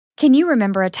Can you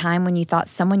remember a time when you thought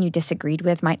someone you disagreed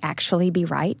with might actually be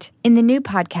right? In the new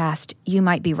podcast, You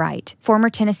Might Be Right, former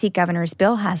Tennessee Governors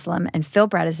Bill Haslam and Phil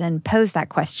Bredesen pose that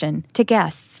question to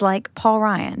guests like Paul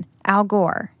Ryan, Al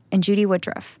Gore, and Judy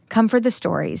Woodruff. Come for the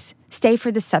stories, stay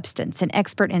for the substance and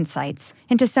expert insights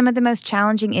into some of the most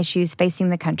challenging issues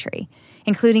facing the country,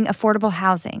 including affordable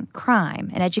housing, crime,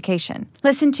 and education.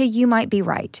 Listen to You Might Be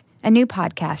Right, a new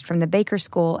podcast from the Baker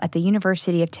School at the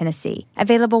University of Tennessee,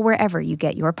 available wherever you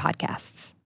get your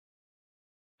podcasts.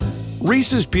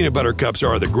 Reese's peanut butter cups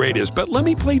are the greatest, but let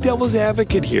me play devil's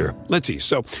advocate here. Let's see.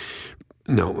 So,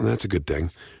 no, that's a good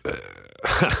thing.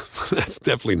 That's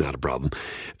definitely not a problem.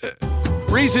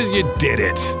 Reese's, you did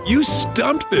it. You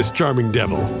stumped this charming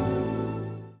devil.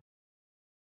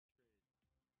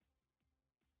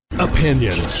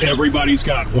 Opinions. Everybody's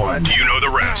got one. You know the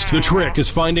rest. The trick is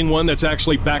finding one that's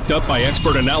actually backed up by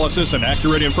expert analysis and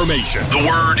accurate information. The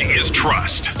word is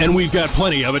trust. And we've got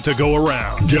plenty of it to go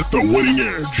around. Get the winning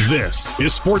edge. This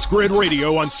is Sports Grid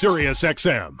Radio on Sirius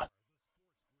XM.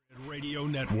 Radio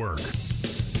Network.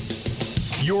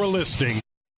 You're listening.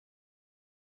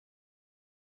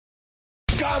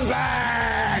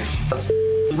 Scumbags!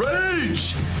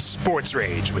 Rage! Sports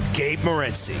Rage with Gabe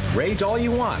Morency. Rage all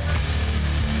you want.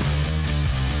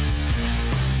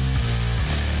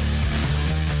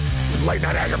 Late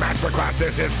night anger management class.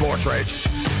 This is Sports Rage.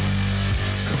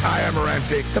 I am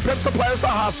Morency. The pimps, the players, the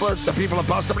hustlers, the people that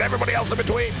bust them, and everybody else in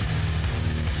between.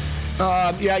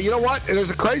 Yeah, you know what?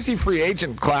 There's a crazy free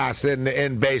agent class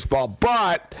in baseball,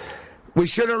 but we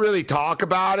shouldn't really talk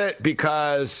about it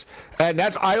because, and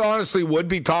that's, I honestly would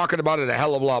be talking about it a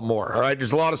hell of a lot more. All right,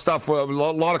 there's a lot of stuff, a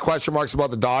lot of question marks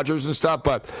about the Dodgers and stuff,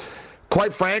 but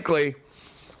quite frankly,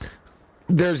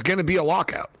 there's going to be a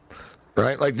lockout.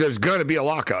 Right? Like, there's going to be a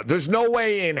lockout. There's no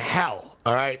way in hell,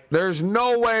 all right? There's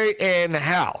no way in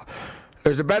hell.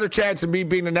 There's a better chance of me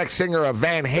being the next singer of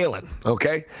Van Halen,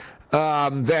 okay,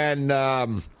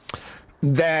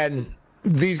 than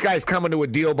these guys coming to a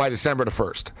deal by December the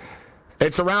 1st.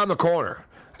 It's around the corner,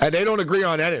 and they don't agree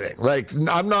on anything. Like,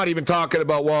 I'm not even talking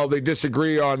about, well, they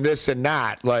disagree on this and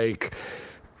that. Like,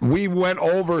 we went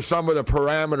over some of the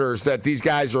parameters that these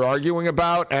guys are arguing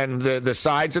about and the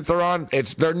sides that they're on.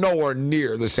 They're nowhere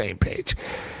near the same page.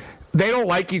 They don't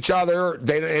like each other.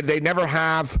 They never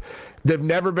have. They've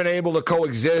never been able to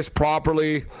coexist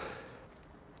properly.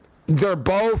 They're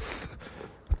both,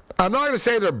 I'm not going to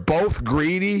say they're both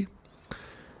greedy,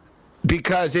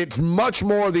 because it's much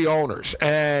more the owners,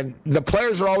 and the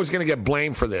players are always going to get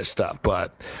blamed for this stuff.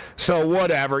 But so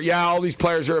whatever. Yeah, all these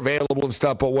players are available and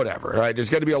stuff, but whatever. Right? There's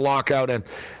going to be a lockout, and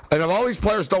if all these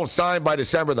players don't sign by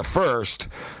December the 1st,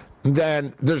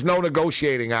 then there's no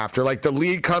negotiating after. Like, the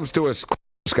league comes to us,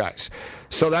 guys.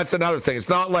 So that's another thing. It's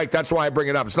not like, that's why I bring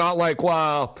it up. It's not like,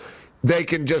 well, they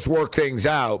can just work things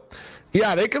out.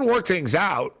 Yeah, they can work things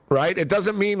out, right? It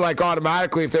doesn't mean, like,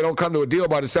 automatically if they don't come to a deal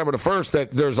by December the 1st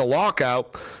that there's a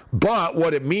lockout. But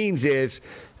what it means is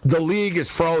the league is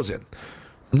frozen.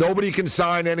 Nobody can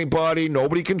sign anybody.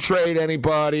 Nobody can trade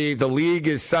anybody. The league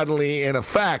is suddenly, in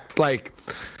effect, like,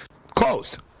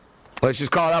 closed. Let's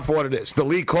just call it out for what it is. The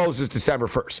league closes December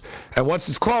 1st. And once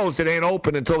it's closed, it ain't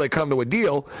open until they come to a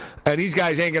deal. And these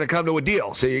guys ain't going to come to a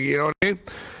deal. So, you know what I mean?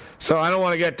 So I don't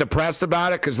want to get depressed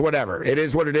about it, because whatever. It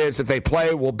is what it is. If they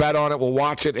play, we'll bet on it. We'll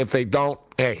watch it. If they don't,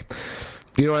 hey.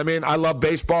 You know what I mean? I love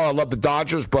baseball. I love the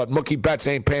Dodgers, but Mookie Betts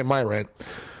ain't paying my rent.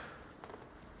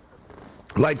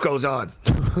 Life goes on.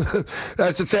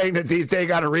 That's the thing that they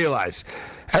got to realize.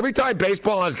 Every time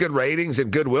baseball has good ratings and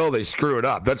goodwill, they screw it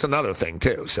up. That's another thing,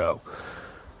 too. So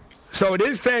it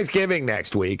is Thanksgiving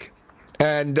next week.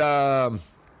 And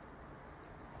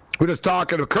we're just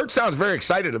talking. Kurt sounds very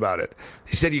excited about it.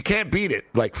 He said you can't beat it.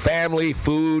 Like family,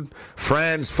 food,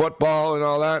 friends, football, and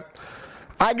all that.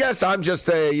 I guess I'm just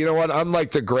you know what? I'm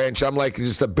like the Grinch. I'm like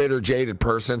just a bitter, jaded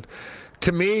person.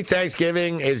 To me,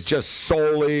 Thanksgiving is just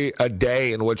solely a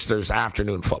day in which there's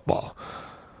afternoon football.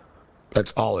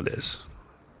 That's all it is.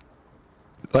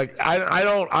 Like, I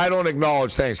don't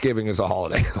acknowledge Thanksgiving as a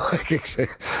holiday.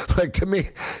 like to me,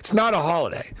 it's not a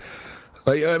holiday.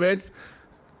 Like, you know what I mean?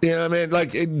 You know what I mean?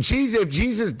 Like, if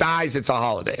Jesus dies, it's a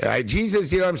holiday, right?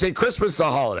 Jesus, you know what I'm saying? Christmas is a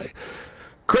holiday.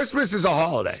 Christmas is a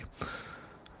holiday.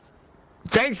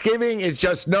 Thanksgiving is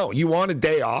just, no, you want a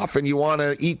day off and you want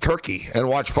to eat turkey and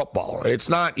watch football. It's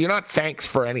not, you're not thanks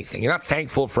for anything. You're not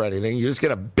thankful for anything. You're just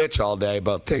going to bitch all day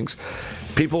about things.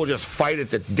 People will just fight at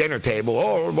the dinner table.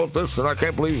 Oh, about this, and I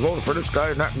can't believe he's voting for this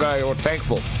guy and that guy, or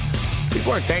thankful.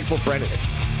 People aren't thankful for anything.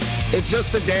 It's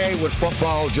just a day with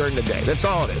football during the day. That's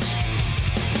all it is.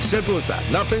 Simple as that.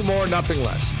 Nothing more, nothing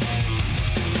less.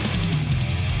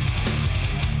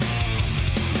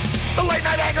 The Late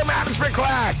Night Anger Match. marksman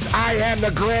class. I am the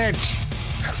Grinch.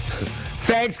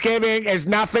 Thanksgiving is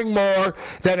nothing more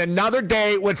than another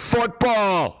day with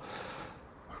football.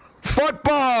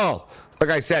 Football. Like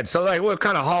I said, so like, what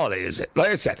kind of holiday is it? Like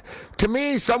I said, to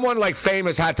me, someone like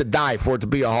famous had to die for it to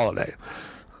be a holiday.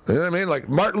 You know what I mean? Like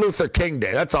Martin Luther King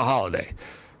Day, that's a holiday.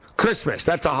 Christmas,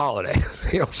 that's a holiday.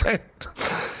 You know what I'm saying?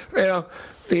 You know,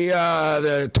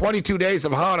 the 22 days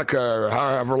of Hanukkah, or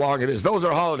however long it is, those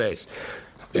are holidays.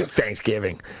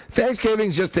 Thanksgiving.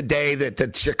 Thanksgiving's just a day that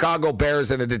the Chicago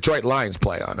Bears and the Detroit Lions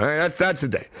play on. All right? That's the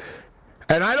day.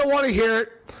 And I don't want to hear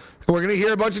it. We're going to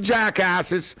hear a bunch of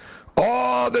jackasses.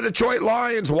 Oh, the Detroit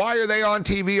Lions, why are they on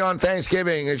TV on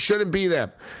Thanksgiving? It shouldn't be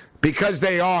them. Because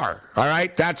they are. All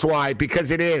right? That's why. Because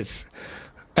it is.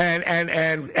 And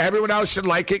everyone else should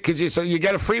like it because you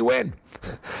get a free win.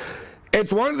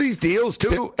 It's one of these deals,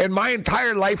 too, in my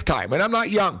entire lifetime, and I'm not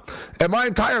young. In my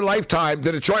entire lifetime,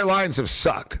 the Detroit Lions have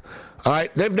sucked. All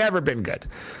right? They've never been good.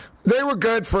 They were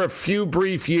good for a few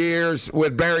brief years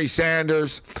with Barry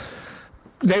Sanders.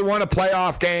 They won a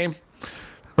playoff game,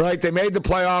 right? They made the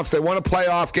playoffs. They won a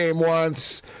playoff game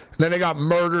once. And then they got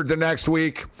murdered the next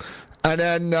week. And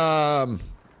then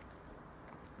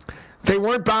they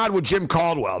weren't bad with Jim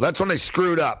Caldwell. That's when they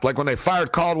screwed up, like when they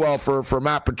fired Caldwell for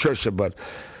Matt Patricia. But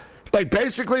like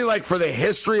basically, like for the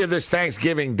history of this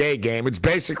Thanksgiving Day game, it's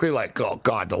basically like, oh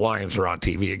God, the Lions are on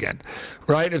TV again,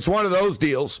 right? It's one of those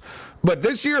deals. But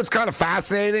this year, it's kind of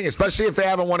fascinating, especially if they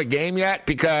haven't won a game yet,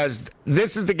 because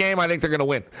this is the game I think they're going to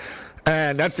win,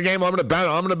 and that's the game I'm going to bet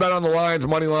on. I'm going to bet on the Lions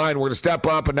money line. We're going to step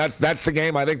up, and that's the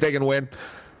game I think they can win.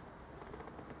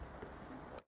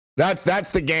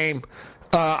 That's the game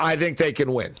I think they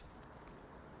can win.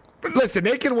 Listen,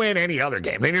 they can win any other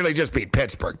game. They nearly just beat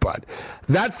Pittsburgh, but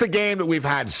that's the game that we've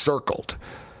had circled.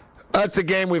 That's the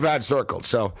game we've had circled.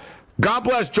 So God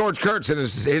bless George Kurtz and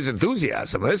his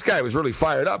enthusiasm. This guy was really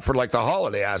fired up for like the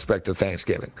holiday aspect of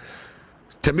Thanksgiving.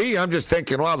 To me, I'm just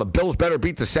thinking, well, the Bills better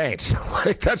beat the Saints.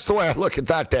 Like, that's the way I look at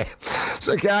that day. It's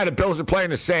like, yeah, the Bills are playing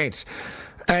the Saints.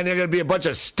 And they're going to be a bunch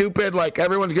of stupid, like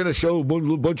everyone's going to show a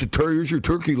bunch of here's your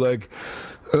turkey leg.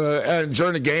 And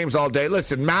during the games all day.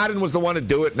 Listen, Madden was the one to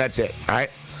do it, and that's it, all right?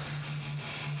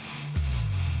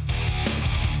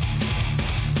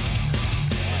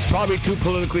 It's probably too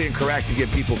politically incorrect to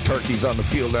give people turkeys on the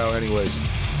field now anyways.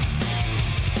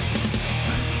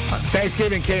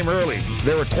 Thanksgiving came early.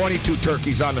 There were 22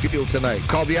 turkeys on the field tonight,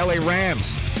 called the LA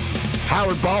Rams.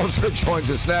 Howard Balzer joins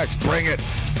us next. Bring it.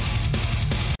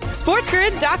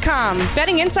 SportsGrid.com.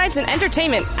 Betting insights and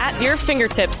entertainment at your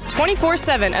fingertips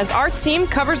 24/7 as our team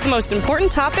covers the most important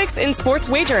topics in sports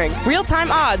wagering.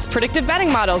 Real-time odds, predictive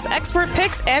betting models, expert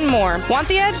picks, and more. Want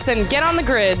the edge? Then get on the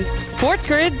grid.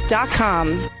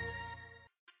 SportsGrid.com.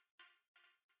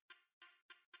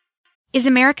 Is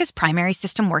America's primary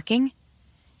system working?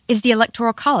 Is the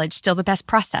Electoral College still the best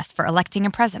process for electing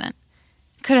a president?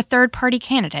 Could a third-party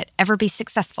candidate ever be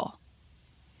successful?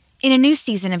 In a new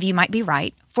season of You Might Be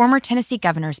Right, former Tennessee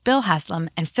governors Bill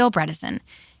Haslam and Phil Bredesen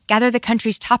gather the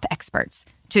country's top experts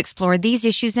to explore these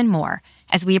issues and more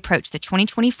as we approach the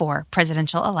 2024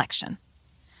 presidential election.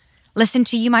 Listen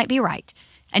to You Might Be Right,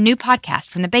 a new podcast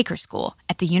from the Baker School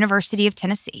at the University of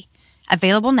Tennessee,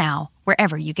 available now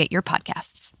wherever you get your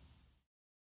podcasts.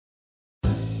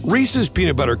 Reese's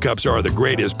Peanut Butter Cups are the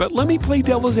greatest, but let me play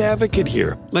devil's advocate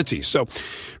here. Let's see. So,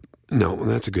 no,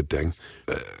 that's a good thing.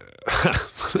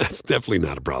 That's definitely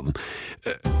not a problem.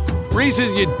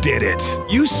 Reese's, you did it.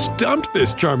 You stumped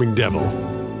this charming devil.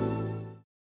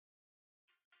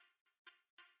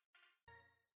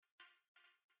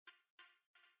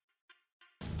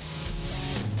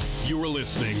 You are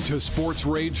listening to Sports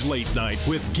Rage Late Night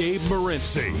with Gabe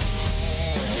Morency.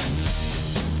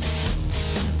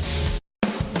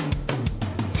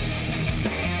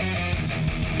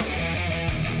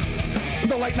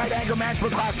 The late night anger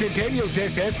management class continues.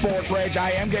 This is Sports Rage.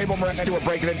 I am Gabe Morency. We're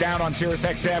breaking it down on Sirius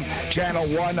XM channel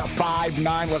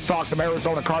 159. Let's talk some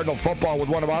Arizona Cardinal football with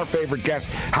one of our favorite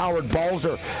guests, Howard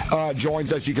Balzer,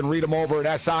 joins us. You can read him over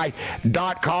at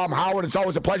SI.com. Howard, it's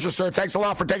always a pleasure, sir. Thanks a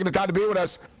lot for taking the time to be with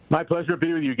us. My pleasure to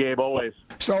be with you, Gabe, always.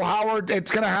 So, Howard, it's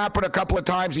going to happen a couple of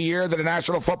times a year that a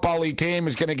National Football League team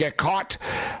is going to get caught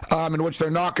in which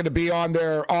they're not going to be on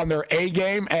their A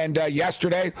game. And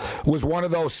yesterday was one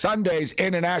of those Sundays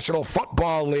in the National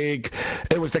Football League.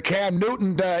 It was the Cam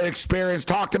Newton experience.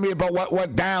 Talk to me about what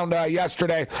went down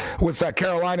yesterday with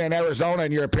Carolina and Arizona,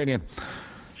 in your opinion.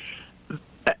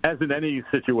 As in any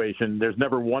situation, there's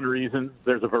never one reason.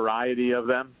 There's a variety of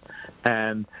them.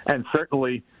 And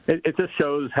certainly it just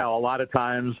shows how a lot of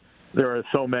times there are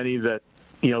so many that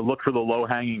look for the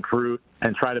low-hanging fruit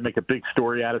and try to make a big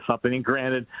story out of something. And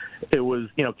granted, it was,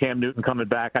 Cam Newton coming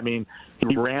back. I mean,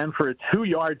 he ran for a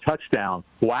 2-yard touchdown.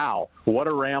 Wow, what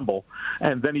a ramble.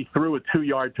 And then he threw a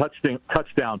 2-yard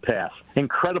touchdown pass.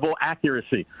 Incredible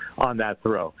accuracy on that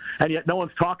throw. And yet no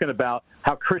one's talking about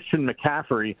how Christian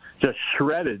McCaffrey just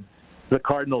shredded the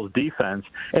Cardinals' defense.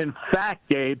 In fact,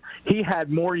 Gabe, he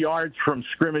had more yards from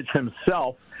scrimmage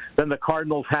himself than the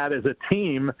Cardinals had as a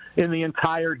team in the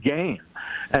entire game.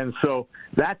 And so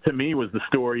that, to me, was the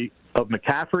story of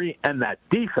McCaffrey and that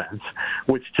defense,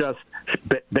 which just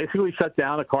basically shut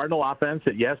down a Cardinal offense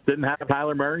that, yes, didn't have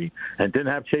Kyler Murray and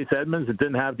didn't have Chase Edmonds and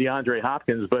didn't have DeAndre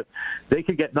Hopkins, but they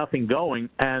could get nothing going.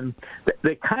 And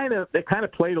they kind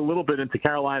of played a little bit into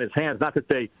Carolina's hands. Not that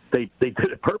they did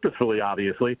it purposefully,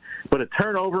 obviously, but a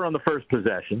turnover on the first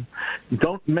possession.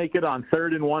 Don't make it on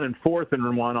 3rd and 1 and 4th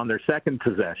and 1 on their second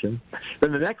possession.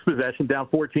 Then the next possession, down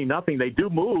 14-0, they do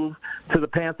move to the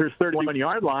Panthers'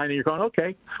 31-yard line, and you're going,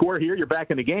 okay, score here, you're back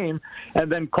in the game.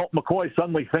 And then Colt McCoy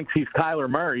suddenly thinks he's Kyler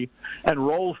Murray and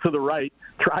rolls to the right,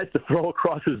 tries to throw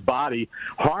across his body,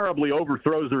 horribly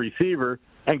overthrows the receiver,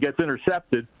 and gets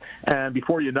intercepted. And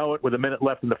before you know it, with a minute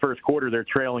left in the first quarter, they're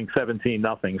trailing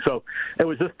 17-0. So it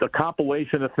was just a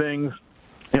compilation of things.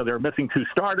 They were missing 2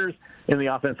 starters in the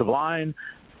offensive line,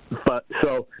 but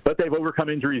they've overcome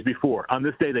injuries before. On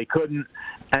this day, they couldn't.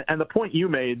 And the point you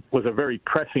made was a very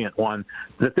prescient one,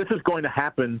 that this is going to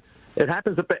happen. It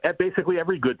happens at basically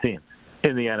every good team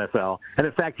in the NFL. And,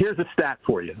 in fact, here's a stat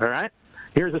for you, all right?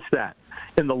 Here's a stat.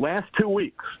 In the last 2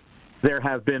 weeks, there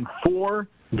have been 4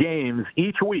 games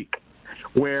each week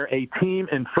where a team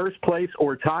in first place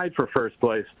or tied for first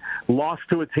place lost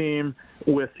to a team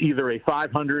with either a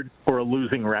 500 or a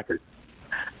losing record.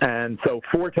 And so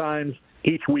 4 times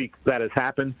each week that has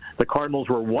happened. The Cardinals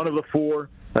were one of the 4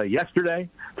 yesterday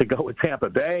to go with Tampa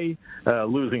Bay,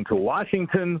 losing to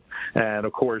Washington, and,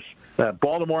 of course,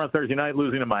 Baltimore on Thursday night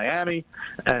losing to Miami,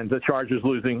 and the Chargers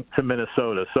losing to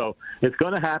Minnesota. So it's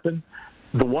going to happen.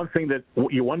 The one thing that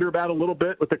you wonder about a little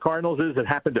bit with the Cardinals is it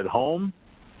happened at home,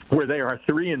 where they are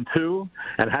 3-2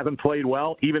 and haven't played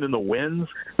well. Even in the wins,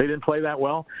 they didn't play that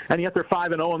well. And yet they're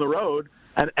 5-0 on the road,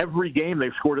 and every game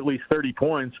they've scored at least 30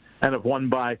 points and have won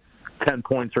by 10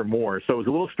 points or more. So it was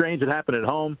a little strange it happened at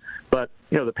home, but,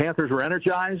 the Panthers were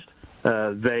energized.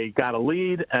 They got a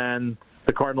lead, and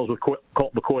the Cardinals with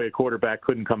Colt McCoy at quarterback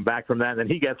couldn't come back from that. And then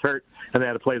he gets hurt, and they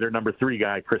had to play their number 3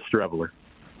 guy, Chris Streveler.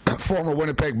 Former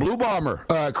Winnipeg Blue Bomber,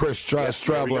 Chris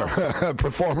Streveler,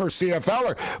 former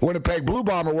CFLer, Winnipeg Blue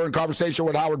Bomber. We're in conversation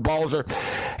with Howard Balzer.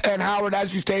 And Howard,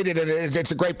 as you stated, and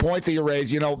it's a great point that you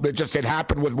raised, it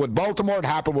happened with Baltimore, it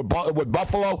happened with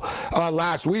Buffalo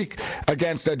last week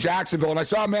against Jacksonville. And I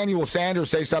saw Emmanuel Sanders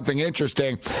say something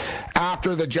interesting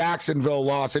after the Jacksonville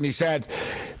loss, and he said,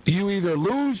 you either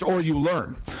lose or you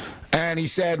learn. And he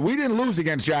said, we didn't lose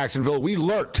against Jacksonville. We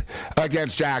learned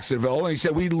against Jacksonville. And he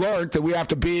said, we learned that we have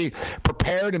to be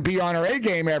prepared and be on our A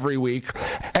game every week.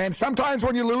 And sometimes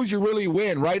when you lose, you really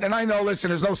win, right? And I know, listen,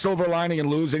 there's no silver lining in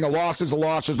losing. A loss is a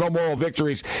loss. There's no moral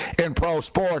victories in pro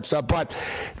sports. But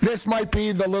this might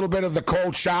be the little bit of the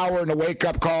cold shower and the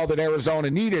wake-up call that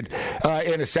Arizona needed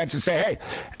in a sense, and say, hey,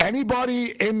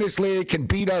 anybody in this league can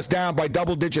beat us down by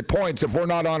double-digit points if we're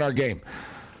not on our game.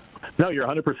 No, you're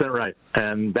 100% right,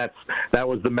 and that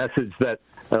was the message that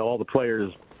all the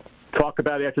players talk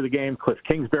about after the game. Cliff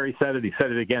Kingsbury said it. He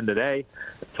said it again today,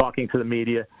 talking to the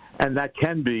media, and that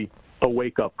can be a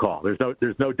wake-up call. There's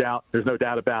no doubt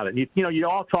about it. And you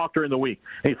all talk during the week,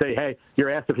 and you say, hey, you're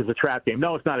asked if it's a trap game.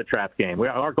 No, it's not a trap game.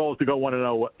 Our goal is to go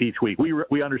 1-0 each week.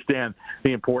 We understand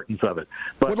the importance of it.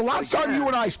 But the last time you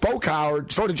and I spoke,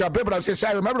 Howard, sort of jump in, but I was going to say,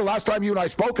 I remember the last time you and I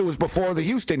spoke, it was before the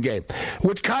Houston game,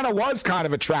 which was kind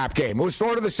of a trap game. It was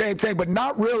sort of the same thing, but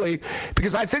not really,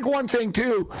 because I think one thing,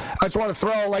 too, I just want to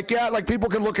throw, like people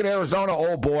can look at Arizona,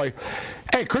 oh, boy.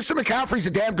 Hey, Christian McCaffrey's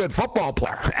a damn good football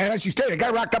player. And as you stated, the guy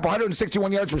racked up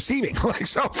 161 yards receiving. You know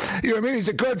what I mean? He's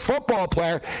a good football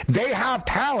player. They have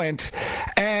talent.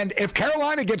 And if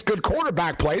Carolina gets good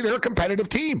quarterback play, they're a competitive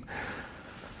team.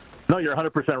 No, you're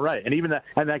 100% right. And even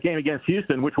that game against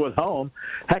Houston, which was home,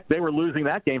 heck, they were losing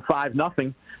that game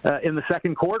 5-0 in the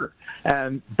second quarter.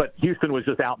 But Houston was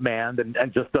just outmanned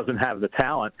and just doesn't have the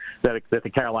talent that the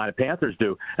Carolina Panthers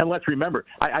do. And let's remember,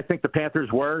 I think the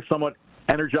Panthers were somewhat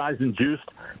energized and juiced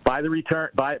by the return,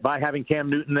 by having Cam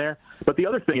Newton there. But the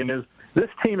other thing is, this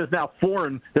team is now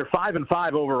they're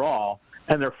 5-5 overall,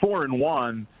 and they're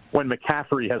 4-1 when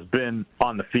McCaffrey has been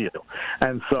on the field.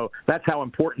 And so that's how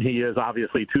important he is,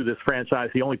 obviously, to this franchise.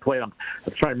 He only played, I'm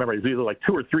trying to remember, it was either like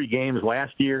 2 or 3 games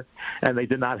last year, and they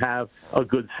did not have a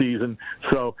good season.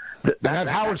 So as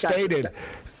Howard stated,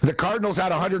 the Cardinals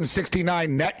had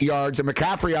 169 net yards, and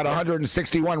McCaffrey had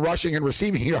 161 rushing and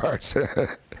receiving yards.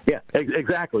 Yeah,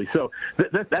 exactly. So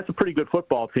that's a pretty good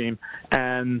football team,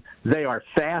 and they are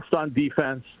fast on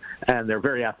defense, and they're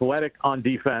very athletic on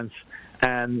defense,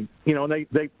 and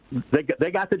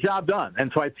they got the job done.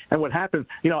 And so what happens?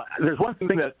 There's one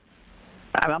thing that.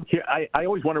 And I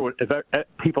always wonder if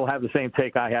people have the same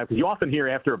take I have, because you often hear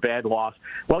after a bad loss,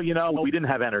 well, we didn't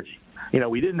have energy.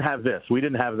 We didn't have this. We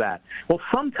didn't have that. Well,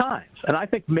 sometimes, and I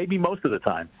think maybe most of the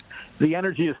time, the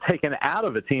energy is taken out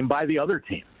of a team by the other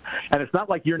team. And it's not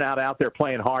like you're not out there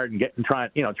playing hard and trying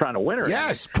to win or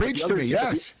yes, preach to me,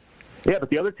 yes. Yeah,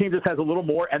 but the other team just has a little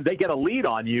more, and they get a lead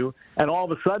on you, and all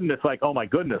of a sudden it's like, oh my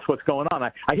goodness, what's going on?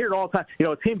 I hear it all the time.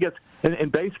 A team gets in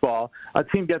baseball, a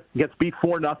team gets beat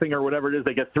 4-0 or whatever it is.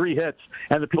 They get 3 hits,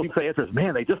 and the people say afterwards,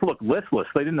 man, they just look listless.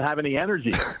 They didn't have any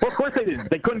energy. Well, of course they didn't.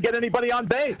 They couldn't get anybody on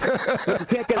base.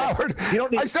 Howard,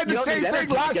 I said the same thing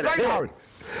last night, Howard.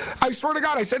 I swear to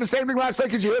God, I said the same thing last night,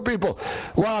 because you hear people,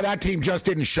 well, that team just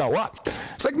didn't show up.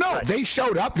 It's like, no, They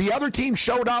showed up. The other team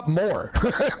showed up more.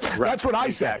 That's what I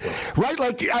said. Right?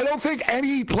 Like, I don't think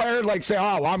any player, say,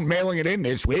 oh, I'm mailing it in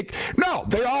this week. No,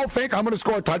 they all think I'm going to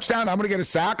score a touchdown. I'm going to get a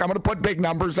sack. I'm going to put big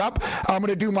numbers up. I'm going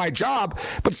to do my job.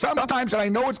 But sometimes, and I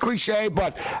know it's cliche,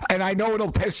 and I know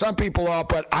it'll piss some people off,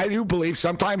 but I do believe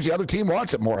sometimes the other team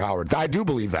wants it more, Howard. I do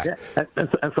believe that. Yeah, and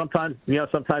sometimes,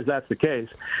 sometimes that's the case.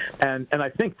 And I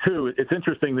think, too, it's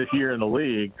interesting this year in the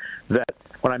league that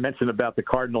when I mentioned about the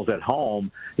Cardinals at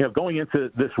home, going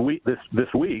into this week,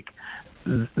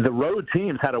 the road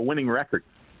teams had a winning record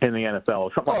in the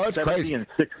NFL. Something like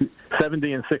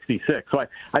 70 and 66. So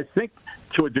I think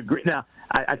to a degree now,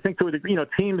 I think to a degree,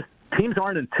 teams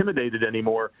aren't intimidated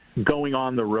anymore going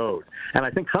on the road. And I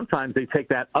think sometimes they take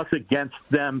that us against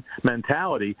them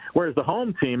mentality, whereas the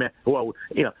home team, well,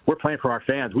 we're playing for our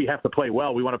fans. We have to play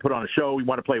well. We want to put on a show. We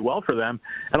want to play well for them.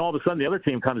 And all of a sudden the other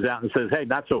team comes out and says, hey,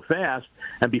 not so fast.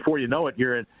 And before you know it,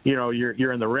 you're in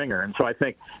the ringer. And so I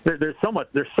think there's so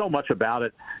much about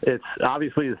it. It's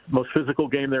obviously the most physical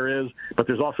game there is, but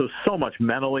there's also so much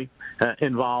mentally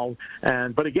involved.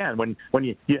 But again, when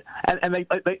you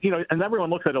and everyone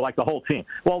looks at it like the whole team.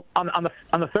 Well, on the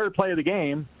third play of the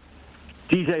game,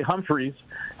 DJ Humphries,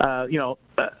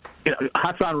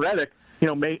 Hassan Reddick,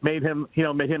 made him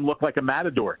look like a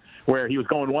matador, where he was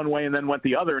going one way and then went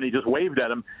the other, and he just waved at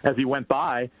him as he went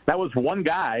by. That was one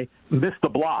guy missed the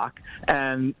block,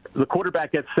 and the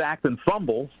quarterback gets sacked and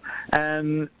fumbles,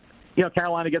 and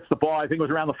Carolina gets the ball, I think it was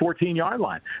around the 14-yard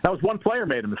line. That was one player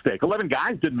made a mistake. 11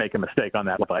 guys didn't make a mistake on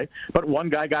that play, but one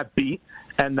guy got beat,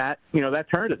 and that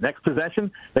turned it. Next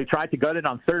possession, they tried to gut it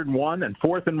on 3rd and 1 and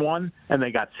 4th and 1, and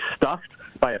they got stuffed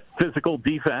by a physical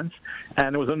defense,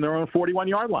 and it was in their own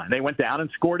 41-yard line. They went down and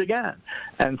scored again.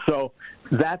 And so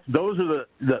those are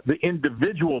the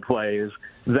individual plays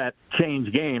that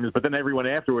change games, but then everyone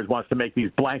afterwards wants to make these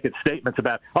blanket statements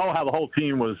about, how the whole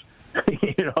team was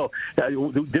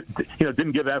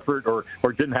didn't give effort or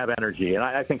didn't have energy. And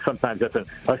I think sometimes that's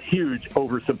a huge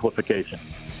oversimplification.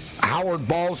 Howard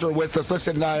Balzer with us.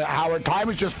 Listen, Howard, time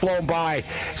has just flown by,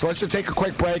 so let's just take a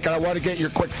quick break, and I want to get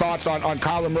your quick thoughts on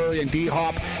Kyler Murray and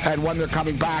D-Hop and when they're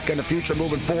coming back in the future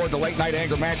moving forward. The late night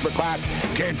anger management class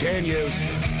continues.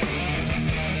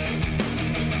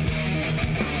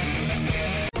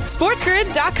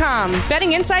 SportsGrid.com.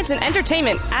 Betting insights and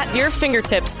entertainment at your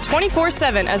fingertips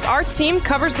 24/7 as our team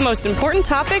covers the most important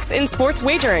topics in sports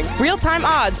wagering. Real-time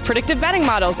odds, predictive betting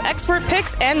models, expert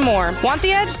picks, and more. Want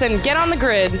the edge? Then get on the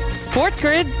grid.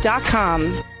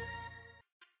 SportsGrid.com.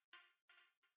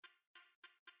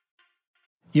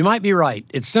 You might be right.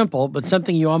 It's simple, but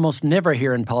something you almost never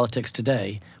hear in politics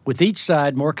today, with each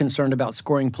side more concerned about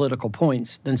scoring political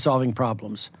points than solving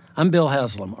problems. I'm Bill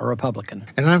Haslam, a Republican.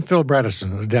 And I'm Phil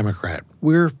Bredesen, a Democrat.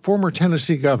 We're former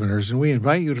Tennessee governors, and we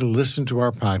invite you to listen to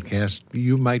our podcast,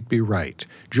 You Might Be Right.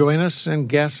 Join us and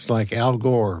guests like Al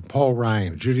Gore, Paul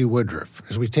Ryan, Judy Woodruff,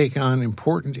 as we take on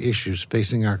important issues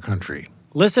facing our country.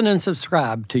 Listen and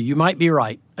subscribe to You Might Be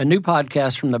Right, a new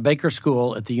podcast from the Baker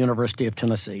School at the University of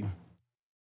Tennessee.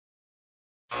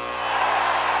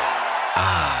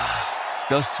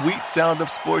 The sweet sound of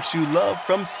sports you love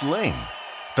from Sling.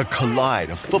 The collide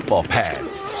of football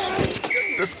pads.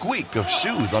 The squeak of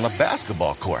shoes on a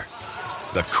basketball court.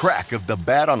 The crack of the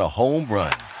bat on a home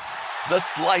run. The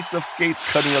slice of skates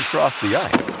cutting across the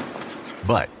ice.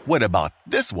 But what about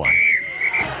this one?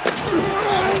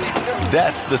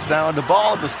 That's the sound of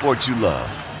all the sports you love,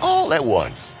 all all at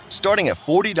once. Starting at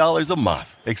 $40 a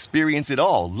month. Experience it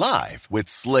all live with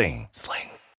Sling.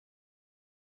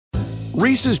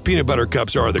 Reese's Peanut Butter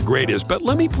Cups are the greatest, but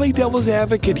let me play devil's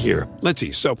advocate here. Let's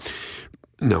see. So,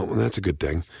 no, that's a good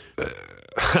thing.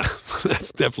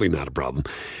 That's definitely not a problem.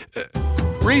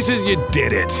 Reese's, you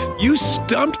did it. You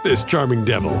stumped this charming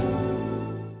devil.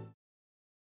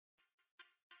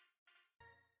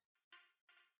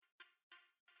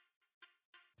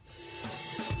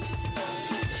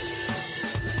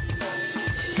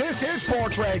 This is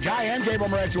Sports Rage. I am Gabriel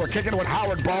Morency. We're kicking it with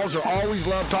Howard Balzer. Always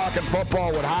love talking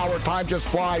football with Howard. Time just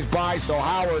flies by. So,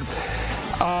 Howard,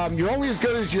 you're only as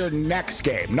good as your next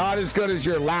game, not as good as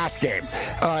your last game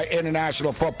in the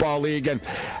National Football League. And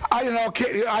I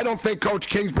don't think Coach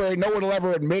Kingsbury, no one will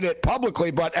ever admit it publicly,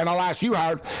 and I'll ask you,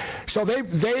 Howard. So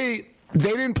they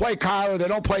didn't play Kyler. They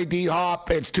don't play D-Hop.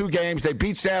 It's 2 games. They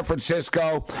beat San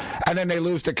Francisco, and then they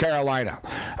lose to Carolina.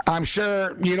 I'm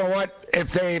sure, you know what,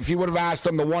 if you would have asked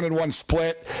them the 1-1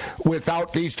 split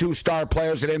without these 2 star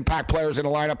players and impact players in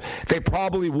the lineup, they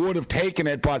probably would have taken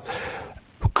it. But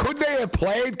could they have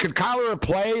played? Could Kyler have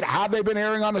played? Have they been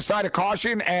erring on the side of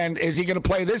caution? And is he going to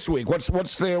play this week? What's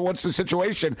the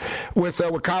situation with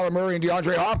Kyler Murray and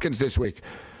DeAndre Hopkins this week?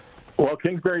 Well,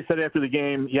 Kingsbury said after the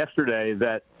game yesterday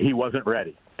that he wasn't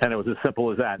ready, and it was as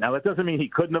simple as that. Now, that doesn't mean he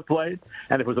couldn't have played,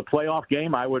 and if it was a playoff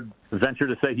game, I would venture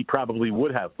to say he probably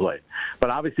would have played.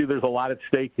 But obviously there's a lot at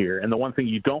stake here, and the one thing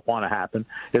you don't want to happen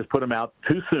is put him out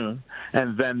too soon,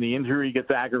 and then the injury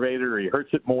gets aggravated or he hurts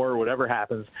it more or whatever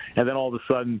happens, and then all of a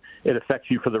sudden it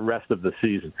affects you for the rest of the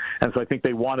season. And so I think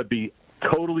they want to be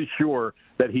totally sure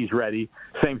that he's ready.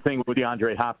 Same thing with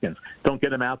DeAndre Hopkins. Don't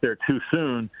get him out there too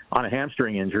soon on a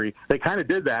hamstring injury. They kind of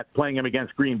did that playing him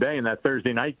against Green Bay in that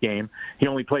Thursday night game. He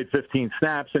only played 15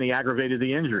 snaps and he aggravated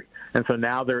the injury. And so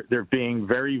now they're being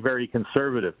very, very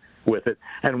conservative with it.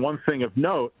 And one thing of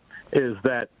note is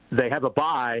that they have a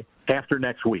bye after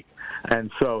next week.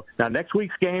 And so now next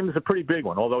week's game is a pretty big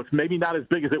one, although it's maybe not as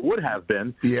big as it would have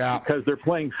been because they're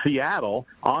playing Seattle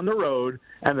on the road,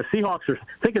 and the Seahawks are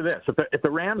 – think of this. If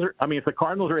the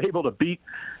Cardinals are able to beat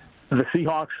the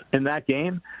Seahawks in that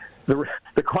game, the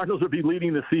Cardinals would be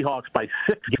leading the Seahawks by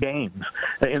 6 games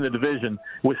in the division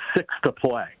with 6 to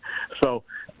play. So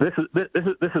this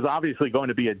is obviously going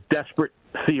to be a desperate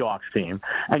Seahawks team,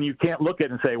 and you can't look at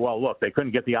it and say, well, look, they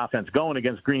couldn't get the offense going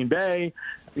against Green Bay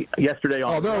yesterday.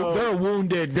 They're a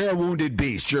wounded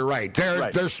beast. You're right.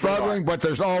 They're struggling, but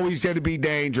there's always going to be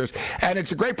dangerous. And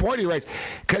it's a great point you raised,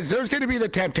 because there's going to be the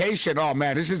temptation. Oh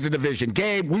man, this is a division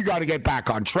game. We got to get back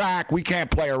on track. We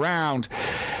can't play around.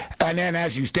 And then,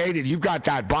 as you stated, you've got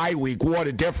that bye week. What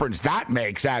a difference that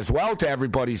makes as well to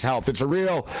everybody's health. It's a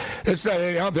real.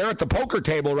 They're at the poker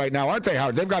table right now, aren't they,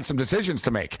 Howard? They've got some decisions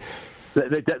to make.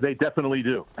 They definitely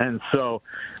do, and so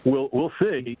we'll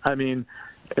see. I mean,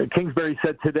 Kingsbury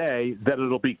said today that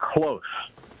it'll be close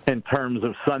in terms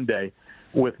of Sunday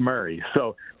with Murray.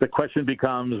 So the question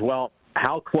becomes, well,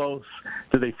 how close?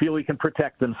 Do they feel he can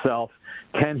protect himself?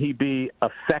 Can he be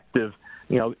effective,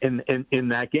 in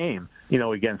that game,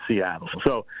 against Seattle?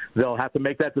 So they'll have to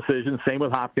make that decision. Same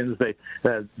with Hopkins.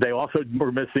 They also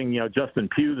were missing, Justin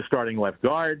Pugh, the starting left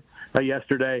guard,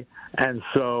 yesterday. And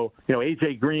so,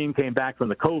 A.J. Green came back from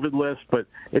the COVID list, but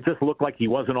it just looked like he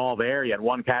wasn't all there. He had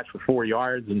 1 catch for 4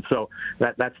 yards, and so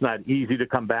that's not easy to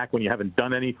come back when you haven't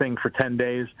done anything for 10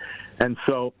 days. And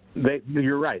so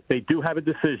you're right. They do have a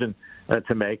decision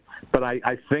to make, but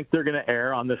I think they're going to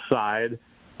err on the side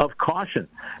of caution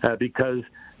because,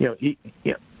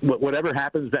 whatever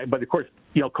happens, but of course,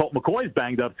 Colt McCoy's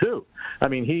banged up too. I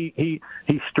mean, he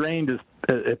strained his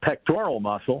pectoral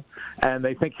muscle, and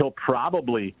they think he'll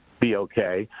probably be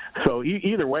okay. So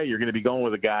either way, you're going to be going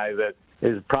with a guy that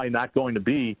is probably not going to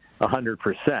be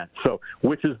 100%. So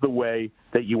which is the way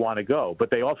that you want to go? But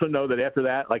they also know that after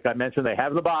that, like I mentioned, they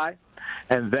have the bye,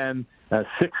 and then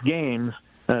 6 games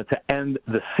to end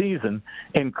the season,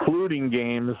 including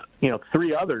games,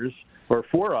 3 others or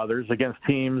 4 others against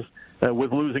teams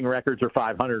with losing records or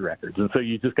 500 records. And so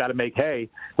you just got to make hay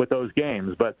with those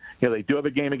games. But, they do have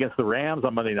a game against the Rams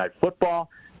on Monday Night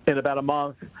Football in about a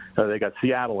month. They got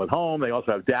Seattle at home. They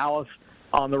also have Dallas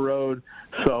on the road.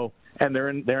 So, and they're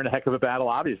in a heck of a battle,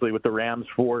 obviously, with the Rams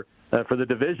for the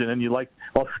division. And I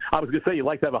was going to say you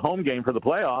like to have a home game for the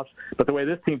playoffs, but the way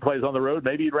this team plays on the road,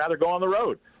 maybe you'd rather go on the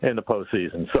road in the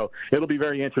postseason. So it'll be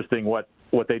very interesting what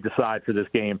they decide for this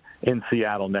game in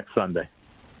Seattle next Sunday.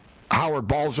 Howard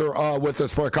Balzer with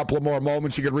us for a couple of more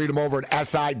moments. You can read them over at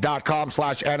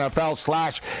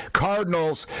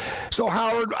si.com/NFL/Cardinals. So,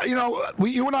 Howard,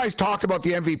 you and I talked about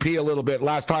the MVP a little bit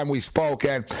last time we spoke,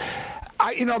 and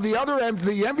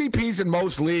the MVPs in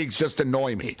most leagues just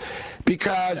annoy me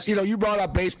because, you brought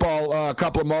up baseball a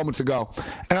couple of moments ago,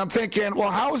 and I'm thinking,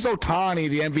 well, how is Ohtani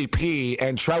the MVP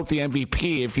and Trout the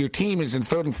MVP if your team is in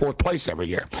third and fourth place every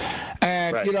year?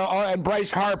 And, and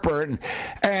Bryce Harper,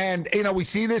 and we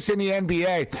see this in the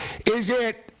NBA. Is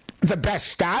it the best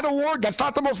stat award? That's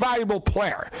not the most valuable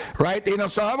player, right?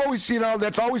 So I've always,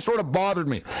 that's always sort of bothered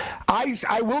me.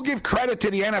 I will give credit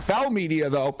to the NFL media,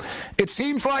 though. It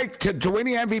seems like to win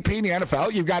the MVP in the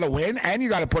NFL, you've got to win and you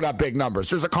got to put up big numbers.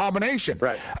 There's a combination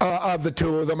of the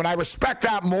two of them, and I respect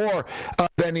that more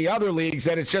than the other leagues,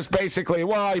 that it's just basically,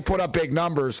 well, you put up big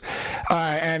numbers,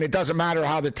 and it doesn't matter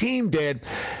how the team did.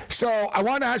 So I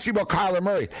want to ask you about Kyler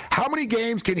Murray. How many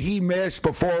games can he miss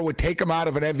before it would take him out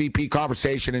of an MVP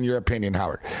conversation in your opinion,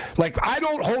 Howard? Like, I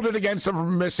don't hold it against him for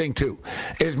missing 2.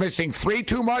 Is missing 3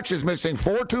 too much? Is missing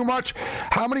 4 too much?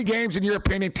 How many games, in your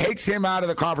opinion, takes him out of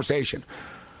the conversation?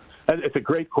 It's a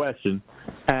great question,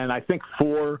 and I think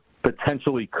 4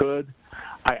 potentially could.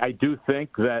 I do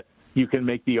think that you can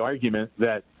make the argument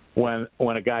that when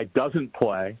a guy doesn't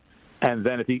play, and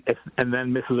then and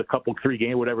then misses a couple, 3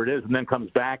 games, whatever it is, and then comes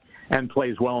back and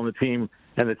plays well on the team,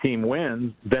 and the team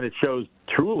wins, then it shows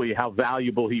truly how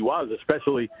valuable he was,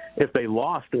 especially if they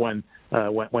lost when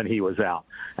he was out.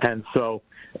 And so,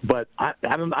 but I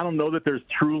don't know that there's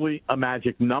truly a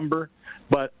magic number,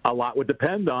 but a lot would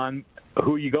depend on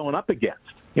who you're going up against.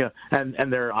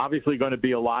 And there are obviously going to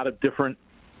be a lot of different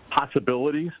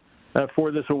possibilities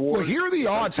for this award. Well, here are the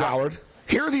odds, Howard.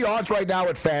 Here are the odds right now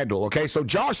at FanDuel, okay? So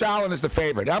Josh Allen is the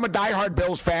favorite. I'm a diehard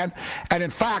Bills fan, and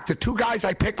in fact, the 2 guys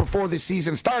I picked before the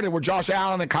season started were Josh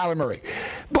Allen and Kyler Murray.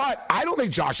 But I don't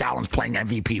think Josh Allen's playing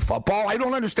MVP football. I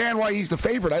don't understand why he's the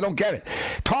favorite. I don't get it.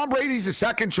 Tom Brady's the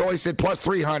second choice at plus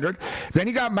 300. Then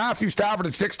you got Matthew Stafford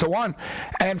at 6-1.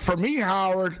 And for me,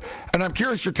 Howard, and I'm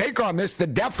curious your take on this, the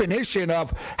definition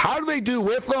of how do they do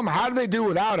with them, how do they do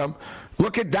without them,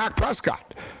 look at Dak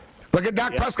Prescott. Look at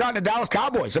Dak Prescott and the Dallas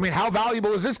Cowboys. I mean, how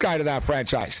valuable is this guy to that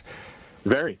franchise?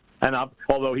 Very. And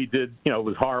although he did, it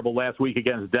was horrible last week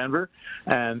against Denver.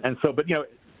 But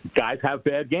guys have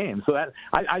bad games. So that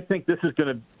I think this is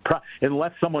going to,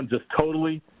 unless someone just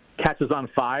totally catches on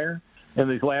fire in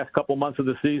these last couple months of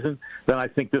the season, then I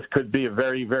think this could be a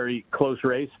very, very close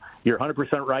race. You're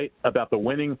 100% right about the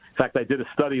winning. In fact, I did a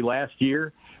study last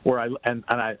year where then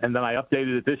I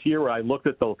updated it this year where I looked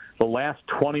at the last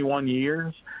 21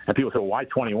 years, and people said, why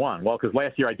 21? Well, because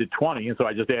last year I did 20, and so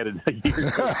I just added a year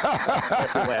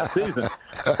after last season.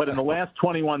 But in the last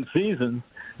 21 seasons,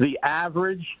 the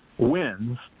average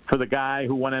wins for the guy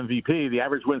who won MVP, the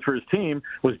average wins for his team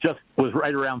was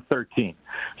right around 13.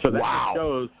 So that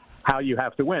shows how you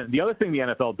have to win. The other thing the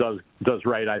NFL does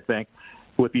right, I think,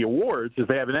 with the awards is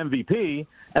they have an MVP,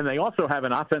 and they also have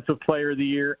an offensive player of the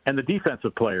year and the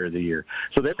defensive player of the year.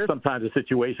 So there's sometimes a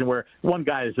situation where one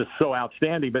guy is just so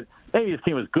outstanding, but maybe his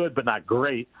team is good but not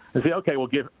great, and say, okay,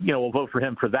 we'll vote for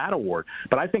him for that award.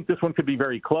 But I think this one could be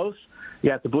very close.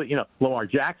 You have to believe, Lamar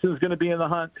Jackson is going to be in the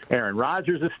hunt. Aaron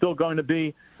Rodgers is still going to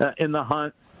be in the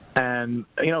hunt. And,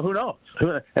 who knows?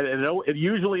 It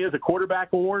usually is a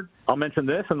quarterback award. I'll mention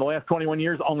this. In the last 21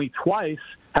 years, only twice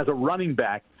has a running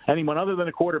back, anyone other than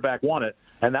a quarterback, won it.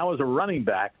 And that was a running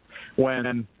back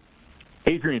when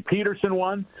Adrian Peterson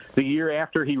won the year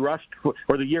after he rushed,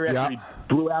 or the year after he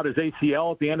blew out his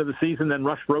ACL at the end of the season, then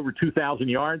rushed for over 2,000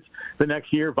 yards the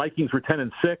next year. Vikings were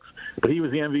 10-6, but he was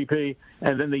the MVP.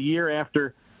 And then the year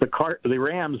after the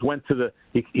Rams went to the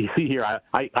 – you see here,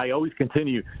 I always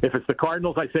continue. If it's the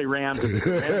Cardinals, I say Rams. If it's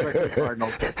the Rams, I say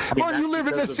Cardinals. Well, you live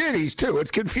in the cities, too.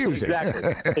 It's confusing.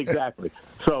 Exactly.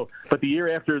 So, but the year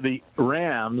after the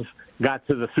Rams got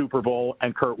to the Super Bowl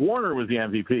and Kurt Warner was the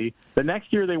MVP, the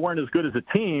next year they weren't as good as a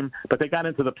team, but they got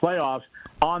into the playoffs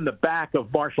on the back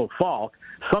of Marshall Faulk.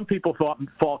 Some people thought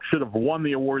Faulk should have won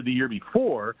the award the year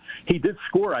before. He did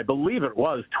score, I believe it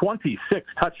was, 26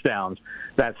 touchdowns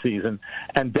that season.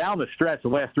 And down the stretch, the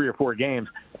last 3 or 4 games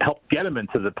helped get him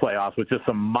into the playoffs with just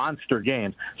some monster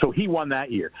games. So he won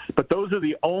that year. But those are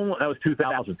the only – that was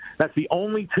 2000. That's the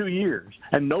only 2 years.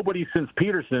 And nobody since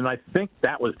Peterson, I think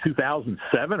that was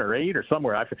 2007 or 8 or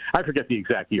somewhere. I forget the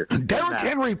exact year. Derrick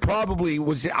Henry probably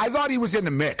was – I thought he was in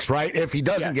the mix, right, if he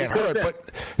doesn't get hurt.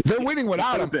 But they're winning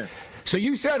without him. So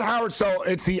you said, Howard, so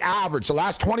it's the average. The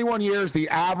last 21 years, the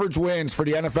average wins for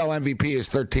the NFL MVP is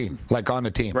 13, like on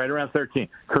the team. Right around 13,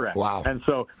 correct. Wow. And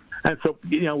so And so,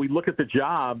 we look at the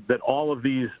job that all of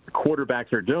these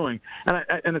quarterbacks are doing, and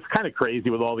it's kind of crazy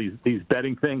with all these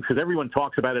betting things because everyone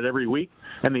talks about it every week,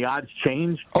 and the odds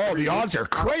change. Oh, the odds are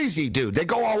crazy, dude. They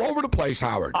go all over the place,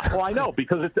 Howard. Well, I know,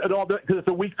 because it's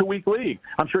a week-to-week league.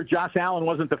 I'm sure Josh Allen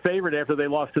wasn't the favorite after they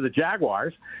lost to the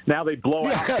Jaguars. Now they blow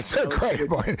out. That's a great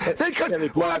point.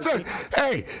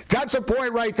 Hey, that's a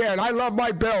point right there. And I love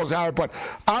my Bills, Howard, but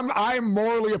I'm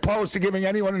morally opposed to giving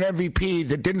anyone an MVP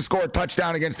that didn't score a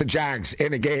touchdown against the Jags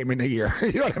in a game in a year.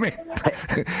 You know what I mean?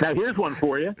 Now, here's one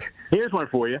for you.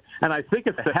 And I think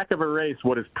it's a heck of a race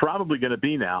what it's probably going to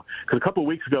be now. Because a couple of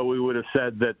weeks ago, we would have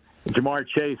said that Jamar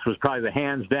Chase was probably the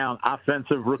hands-down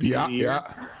offensive rookie of the year.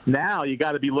 Yeah. Now you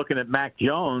got to be looking at Mac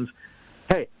Jones.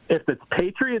 Hey, if the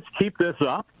Patriots keep this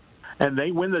up and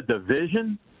they win the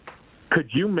division, could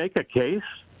you make a case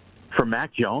for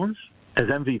Mac Jones as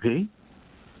MVP?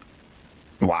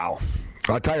 Wow.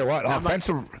 I'll tell you what,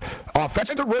 offensive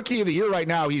rookie of the year right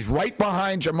now. He's right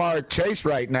behind Jamar Chase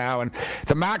right now. And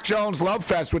the Mac Jones love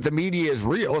fest with the media is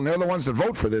real, and they're the ones that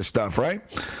vote for this stuff, right?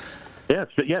 Yeah,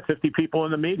 50 people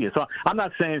in the media. So I'm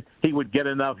not saying he would get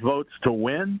enough votes to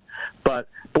win, but,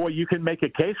 boy, you can make a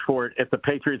case for it if the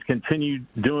Patriots continue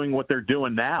doing what they're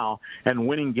doing now and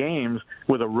winning games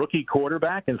with a rookie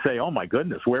quarterback and say, oh, my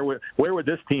goodness, where would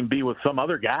this team be with some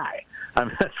other guy?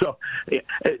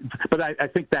 But I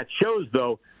think that shows,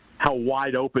 though, how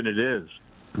wide open it is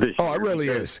this year. Oh, it really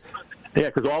is. Yeah,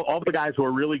 because all the guys who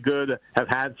are really good have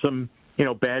had some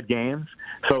bad games.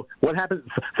 So what happens?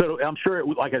 So I'm sure,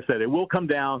 like I said, it will come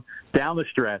down the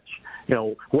stretch.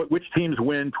 Which teams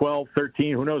win 12,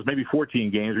 13, who knows, maybe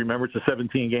 14 games. Remember, it's a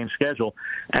 17-game schedule.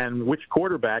 And which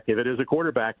quarterback, if it is a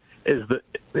quarterback, is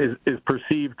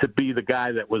perceived to be the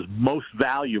guy that was most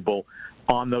valuable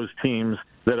on those teams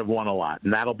that have won a lot.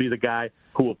 And that'll be the guy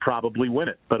who will probably win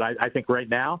it. But I think right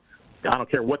now, I don't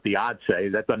care what the odds say.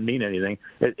 That doesn't mean anything.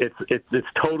 It's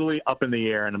totally up in the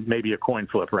air and maybe a coin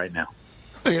flip right now.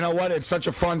 You know what? It's such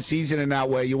a fun season in that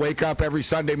way. You wake up every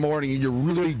Sunday morning and you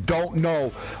really don't know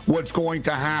what's going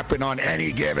to happen on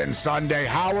any given Sunday.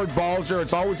 Howard Balzer,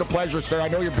 it's always a pleasure, sir. I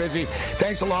know you're busy.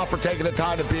 Thanks a lot for taking the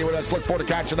time to be with us. Look forward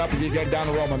to catching up with you again down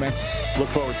the road, my man. Look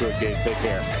forward to it, Gabe. Take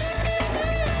care.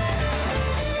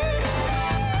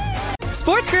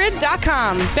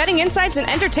 SportsGrid.com. Betting insights and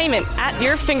entertainment at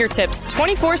your fingertips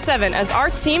 24/7 as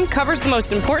our team covers the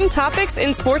most important topics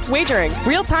in sports wagering.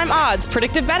 Real-time odds,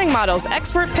 predictive betting models,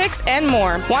 expert picks, and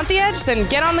more. Want the edge? Then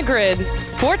get on the grid.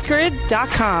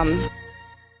 SportsGrid.com.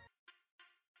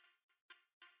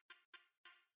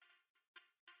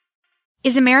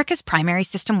 Is America's primary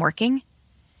system working?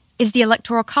 Is the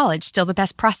Electoral College still the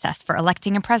best process for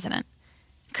electing a president?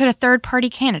 Could a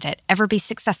third-party candidate ever be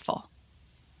successful?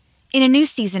 In a new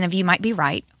season of You Might Be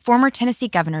Right, former Tennessee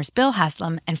governors Bill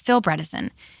Haslam and Phil Bredesen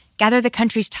gather the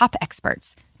country's top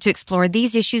experts to explore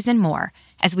these issues and more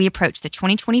as we approach the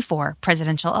 2024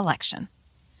 presidential election.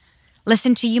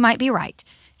 Listen to You Might Be Right,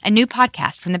 a new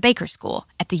podcast from the Baker School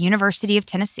at the University of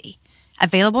Tennessee,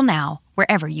 available now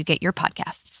wherever you get your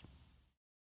podcasts.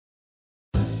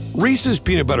 Reese's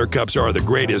Peanut Butter Cups are the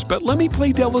greatest, but let me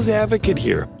play devil's advocate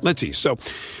here. Let's see. So,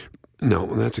 no,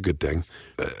 that's a good thing.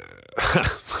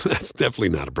 That's definitely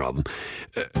not a problem.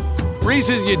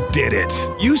 Reese's, you did it.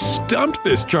 You stumped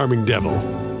this charming devil. I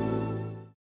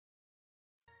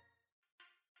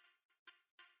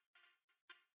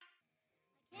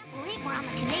can't believe we're on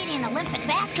the Canadian Olympic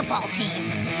basketball team.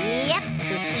 Yep,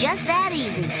 it's just that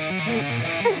easy.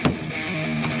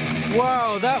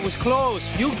 Wow, that was close.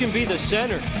 You can be the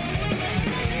center.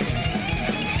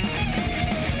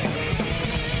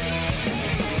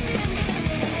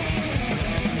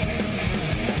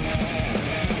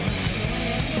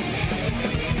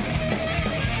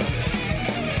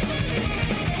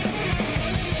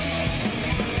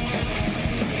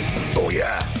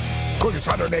 Quickest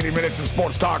 180 minutes in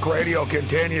sports talk radio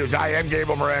continues. I am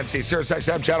Gabriel Morency, Sirius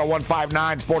XM Channel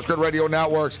 159, Sports Grid Radio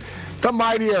Networks, the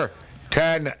mightier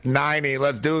 1090.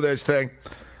 Let's do this thing.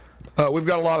 We've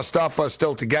got a lot of stuff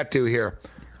still to get to here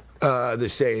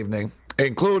this evening,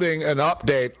 including an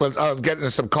update. Let's get into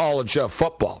some college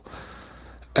football.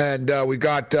 And we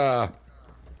got some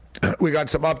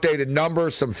updated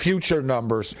numbers, some future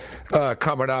numbers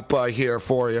coming up here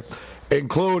for you,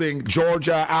 including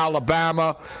Georgia,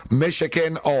 Alabama,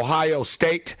 Michigan, Ohio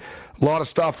State. A lot of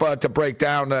stuff to break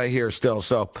down here still.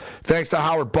 So thanks to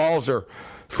Howard Balzer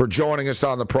for joining us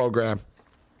on the program.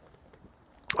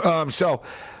 So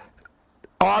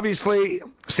obviously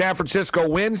San Francisco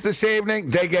wins this evening.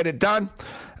 They get it done.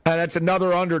 And that's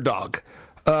another underdog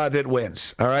that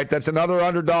wins. All right, that's another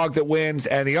underdog that wins.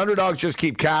 And the underdogs just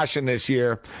keep cashing this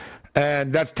year.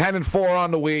 And that's 10-4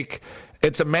 on the week.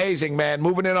 It's amazing, man.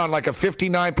 Moving in on like a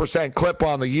 59% clip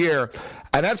on the year.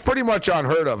 And that's pretty much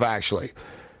unheard of, actually.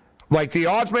 Like, the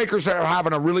odds makers are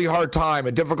having a really hard time,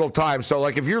 a difficult time. So,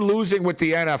 like, if you're losing with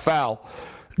the NFL,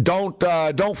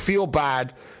 don't feel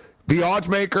bad. The odds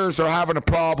makers are having a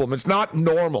problem. It's not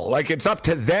normal. Like, it's up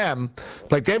to them.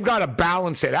 Like, they've got to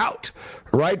balance it out,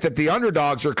 right? That the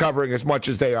underdogs are covering as much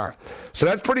as they are. So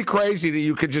that's pretty crazy that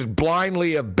you could just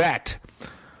blindly bet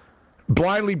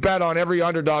on every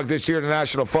underdog this year in the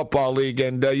National Football League,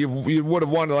 and you would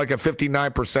have won like a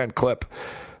 59% clip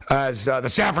as the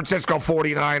San Francisco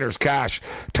 49ers cash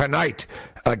tonight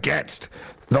against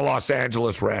the Los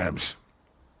Angeles Rams.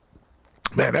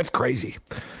 Man, that's crazy.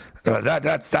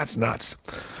 That's nuts.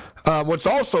 What's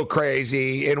also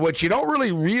crazy, in which you don't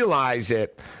really realize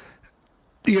it,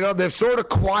 they've sort of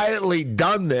quietly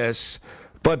done this,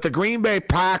 but the Green Bay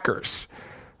Packers,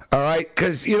 all right,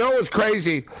 because what's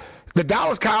crazy? The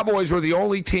Dallas Cowboys were the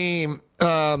only team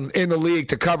in the league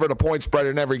to cover the point spread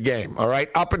in every game, all right,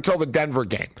 up until the Denver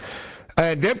game.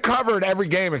 And they've covered every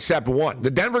game except one.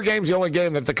 The Denver game's the only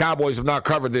game that the Cowboys have not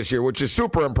covered this year, which is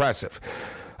super impressive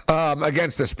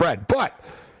against the spread. But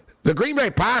the Green Bay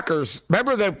Packers,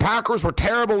 remember the Packers were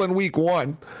terrible in week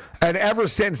 1, and ever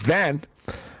since then,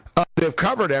 they've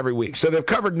covered every week. So they've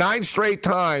covered 9 straight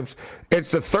times.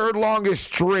 It's the third longest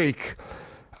streak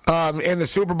in the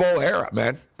Super Bowl era,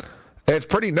 man. It's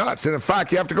pretty nuts. And in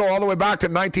fact, you have to go all the way back to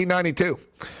 1992.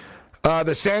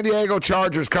 The San Diego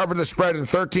Chargers covered the spread in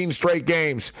 13 straight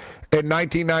games in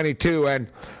 1992, and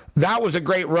that was a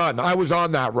great run. I was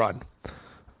on that run.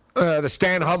 The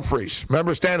Stan Humphries.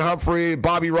 Remember Stan Humphrey,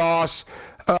 Bobby Ross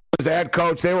was the head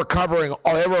coach. They were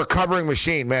a covering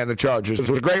machine, man, the Chargers. It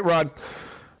was a great run.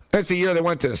 That's the year they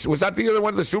went to this. Was that the year they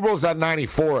went to the Super Bowl? Was that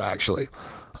 94, actually?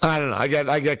 I don't know.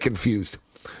 I get confused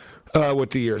with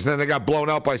the years. And then they got blown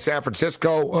out by San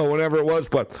Francisco or whatever it was.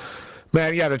 But,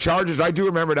 man, yeah, the Chargers, I do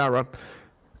remember that run.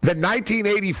 The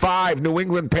 1985 New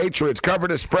England Patriots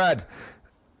covered a spread.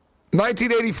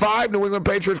 1985 New England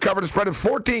Patriots covered a spread in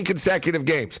 14 consecutive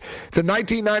games. The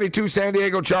 1992 San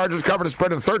Diego Chargers covered a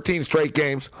spread in 13 straight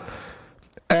games.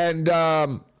 And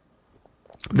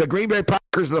the Green Bay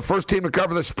Packers are the first team to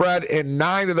cover the spread in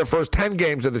 9 of their first 10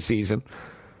 games of the season.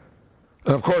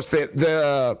 And of course,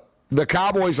 the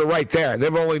Cowboys are right there.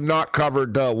 They've only not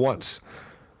covered once.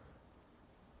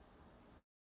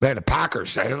 Man, the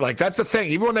Packers, like, that's the thing.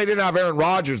 Even when they didn't have Aaron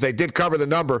Rodgers, they did cover the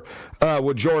number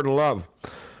with Jordan Love.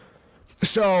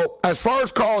 So, as far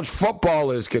as college football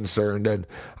is concerned, and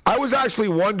I was actually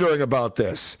wondering about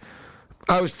this.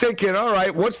 I was thinking, all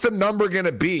right, what's the number going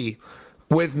to be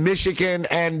with Michigan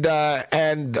and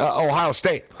Ohio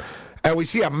State? And we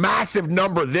see a massive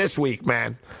number this week,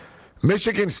 man.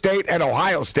 Michigan State and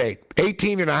Ohio State,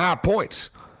 18.5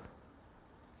 points.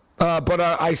 But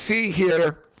I see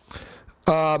here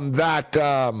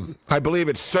that I believe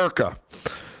it's Circa.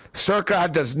 Circa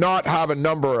does not have a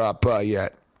number up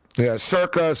yet. Yeah,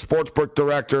 Circa sportsbook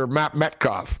director Matt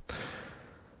Metcalf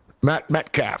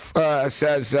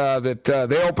says that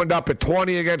they opened up at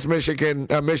 20 against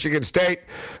Michigan State,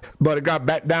 but it got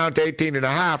bet down to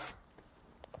 18.5.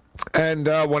 And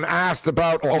when asked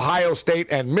about Ohio State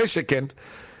and Michigan,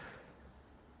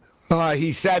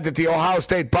 he said that the Ohio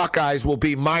State Buckeyes will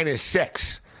be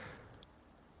 -6,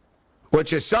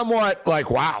 which is somewhat like,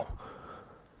 wow,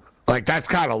 like that's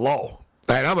kind of low.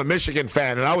 And I'm a Michigan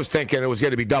fan, and I was thinking it was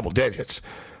going to be double digits.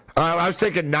 I was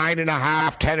thinking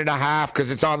 9.5, 10.5,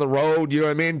 because it's on the road, you know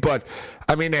what I mean? But,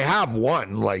 I mean, they have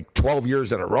won like 12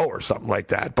 years in a row or something like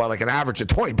that, by like an average of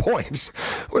 20 points.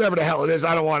 Whatever the hell it is,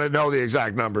 I don't want to know the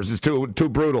exact numbers. It's too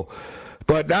brutal.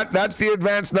 But that's the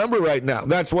advanced number right now.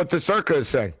 That's what the Circa is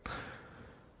saying.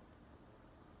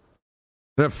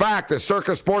 And in fact, the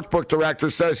Circa sportsbook director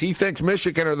says he thinks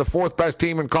Michigan are the 4th best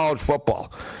team in college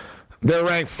football. They're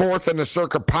ranked 4th in the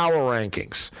Circa Power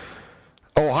Rankings.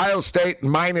 Ohio State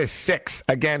 -6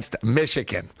 against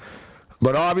Michigan.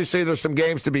 But obviously there's some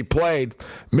games to be played.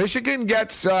 Michigan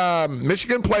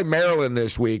play Maryland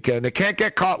this week, and they can't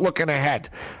get caught looking ahead.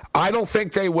 I don't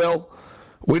think they will.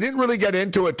 We didn't really get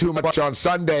into it too much on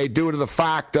Sunday due to the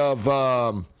fact of,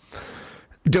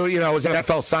 it was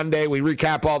NFL Sunday. We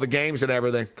recap all the games and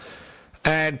everything.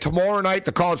 And tomorrow night,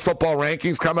 the college football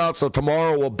rankings come out. So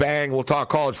tomorrow we'll talk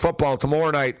college football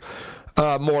tomorrow night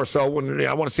more so. When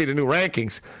I want to see the new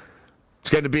rankings.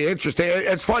 It's going to be interesting.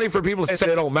 It's funny for people to say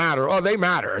they don't matter. Oh, they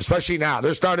matter, especially now.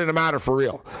 They're starting to matter for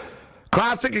real.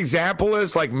 Classic example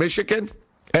is like Michigan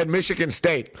and Michigan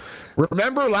State.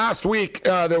 Remember last week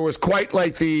there was quite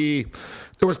the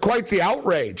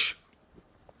outrage.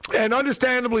 And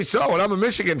understandably so, and I'm a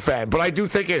Michigan fan, but I do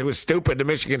think it was stupid that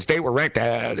Michigan State were ranked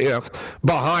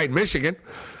behind Michigan.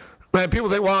 And people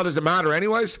think, well, it doesn't matter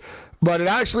anyways, but it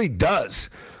actually does.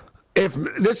 If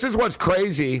this is what's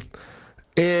crazy,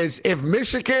 is if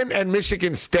Michigan and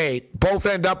Michigan State both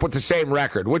end up with the same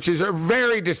record, which is a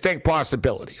very distinct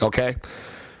possibility, okay?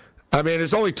 I mean,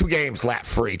 there's only 2 games left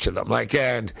for each of them.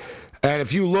 And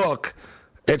if you look,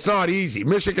 it's not easy.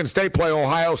 Michigan State play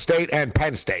Ohio State and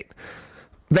Penn State.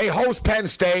 They host Penn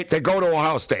State. They go to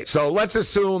Ohio State. So let's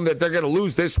assume that they're going to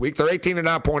lose this week. They're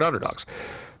 18.5-point underdogs.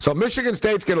 So Michigan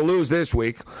State's going to lose this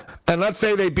week, and let's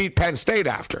say they beat Penn State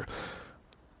after.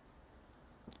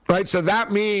 Right? So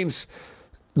that means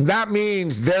they're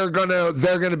gonna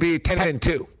be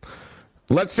 10-2.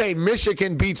 Let's say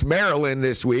Michigan beats Maryland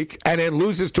this week and then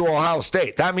loses to Ohio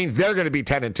State. That means they're going to be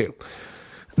 10-2.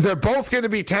 They're both going to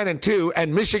be 10-2,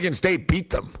 and Michigan State beat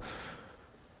them.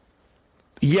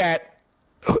 Yet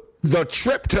the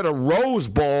trip to the Rose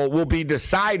Bowl will be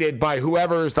decided by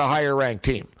whoever is the higher ranked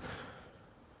team.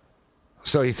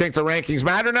 So you think the rankings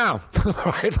matter now,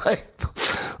 right?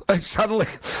 Like suddenly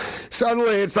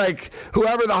it's like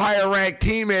whoever the higher ranked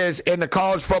team is in the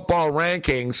college football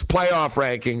rankings, playoff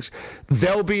rankings,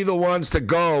 they'll be the ones to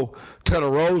go to the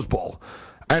Rose Bowl.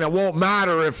 And it won't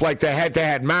matter if like the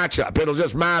head-to-head matchup. It'll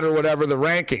just matter whatever the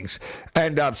rankings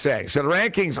end up saying. So the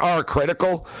rankings are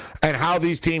critical, and how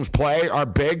these teams play are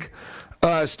big.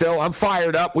 Still, I'm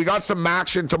fired up. We got some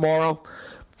action tomorrow.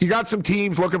 You got some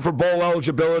teams looking for bowl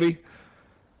eligibility.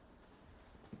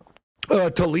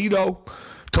 Toledo's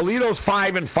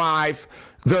 5-5.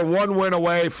 They're 1 win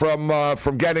away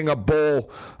from getting a bowl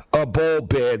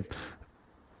bid,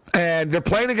 and they're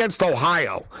playing against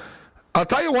Ohio. I'll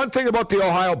tell you one thing about the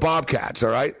Ohio Bobcats.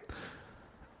 All right,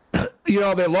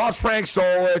 they lost Frank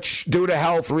Solich due to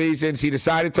health reasons. He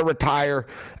decided to retire,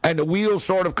 and the wheels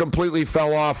sort of completely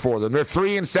fell off for them. They're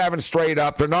 3-7 straight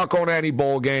up. They're not going to any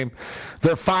bowl game.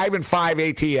 They're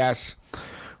 5-5 ATS,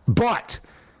 but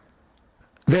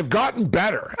they've gotten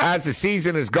better as the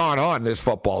season has gone on, this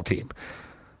football team.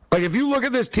 Like, if you look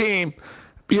at this team,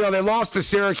 they lost to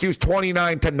Syracuse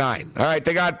 29-9. All right,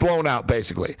 they got blown out,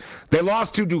 basically. They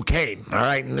lost to Duquesne, all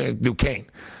right, Duquesne.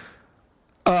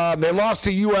 They lost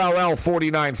to ULL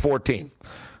 49-14.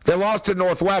 They lost to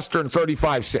Northwestern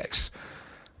 35-6.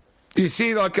 You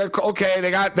see, like, okay,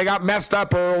 they got messed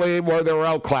up early where they were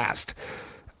outclassed.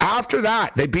 After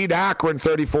that, they beat Akron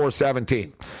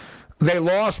 34-17. They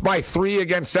lost by 3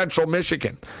 against Central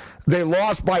Michigan. They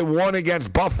lost by 1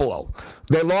 against Buffalo.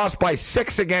 They lost by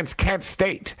 6 against Kent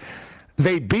State.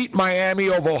 They beat Miami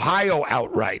of Ohio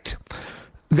outright.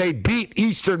 They beat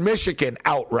Eastern Michigan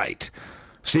outright.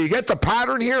 So you get the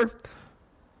pattern here.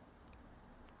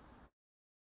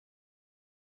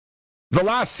 The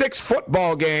last 6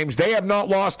 football games, they have not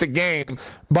lost a game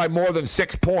by more than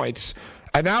 6 points.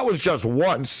 And that was just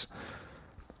once.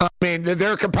 I mean,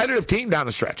 they're a competitive team down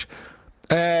the stretch.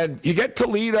 And you get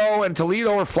Toledo, and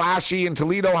Toledo are flashy, and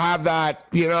Toledo have that,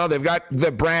 they've got the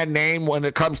brand name when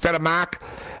it comes to the MAC.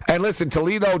 And listen,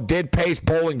 Toledo did pace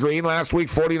Bowling Green last week,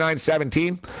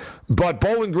 49-17, but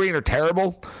Bowling Green are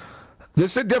terrible.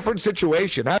 This is a different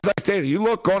situation. As I stated, you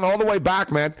look going all the way back,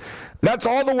 man. That's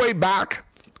all the way back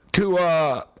to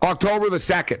October the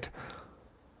 2nd.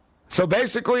 So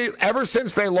basically, ever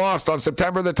since they lost on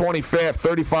September the 25th,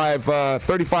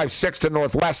 35-6 to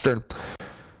Northwestern,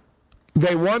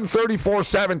 they won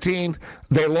 34-17.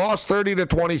 They lost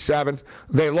 30-27.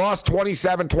 They lost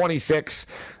 27-26.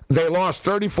 They lost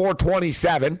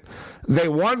 34-27. They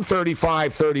won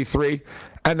 35-33.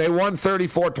 And they won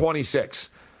 34-26.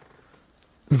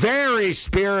 Very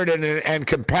spirited and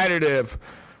competitive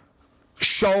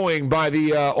showing by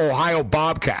the Ohio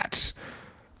Bobcats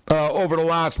over the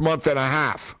last month and a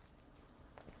half.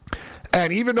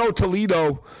 And even though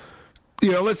Toledo...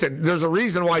 listen, there's a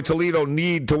reason why Toledo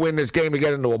need to win this game to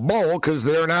get into a bowl, because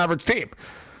they're an average team.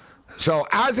 So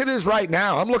as it is right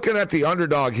now, I'm looking at the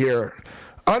underdog here.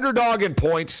 Underdog in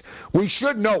points. We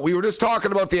should note, we were just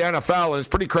talking about the NFL, and it's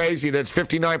pretty crazy that it's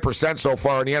 59% so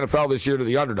far in the NFL this year to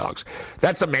the underdogs.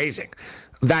 That's amazing.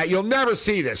 That you'll never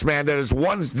see this, man, that is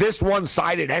this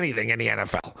one-sided anything in the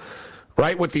NFL.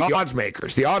 Right, with the odds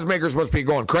makers. The odds makers must be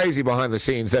going crazy behind the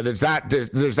scenes that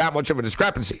there's that much of a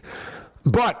discrepancy.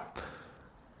 But...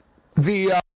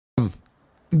 The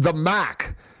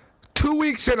MAC, 2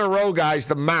 weeks in a row, guys,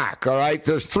 the MAC, all right?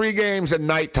 There's 3 games a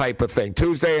night type of thing,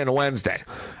 Tuesday and Wednesday.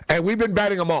 And we've been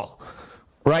betting them all,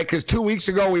 right? Because 2 weeks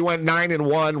ago we went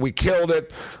 9-1. We killed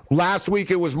it. Last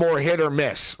week it was more hit or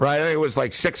miss, right? It was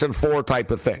like 6-4 type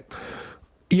of thing.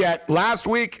 Yet last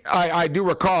week, I do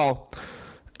recall,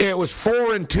 it was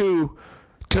 4-2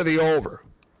 to the over,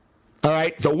 all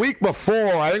right? The week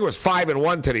before, I think it was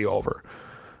 5-1 to the over.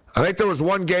 I think there was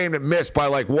one game that missed by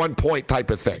like 1 point type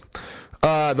of thing.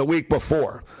 the week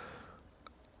before.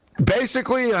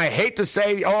 Basically, and I hate to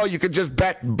say, you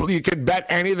can bet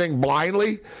anything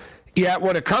blindly. Yet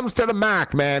when it comes to the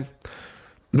MAC, man,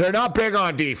 they're not big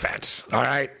on defense, all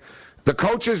right? The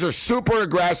coaches are super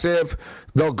aggressive.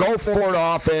 They'll go for it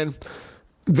often.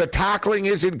 The tackling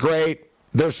isn't great.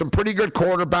 There's some pretty good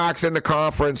quarterbacks in the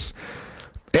conference.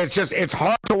 It's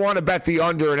hard to want to bet the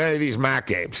under in any of these MAC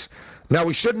games. Now,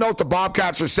 we should note the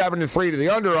Bobcats are 7-3 to the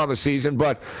under on the season,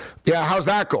 but, yeah, how's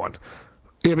that going?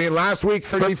 I mean, last week,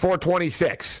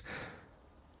 34-26.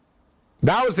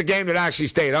 That was the game that actually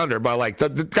stayed under, but, like, the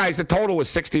guys, the total was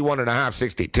 61.5,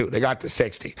 62. They got to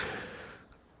 60.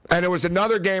 And there was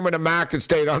another game in the MAC that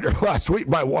stayed under last week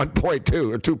by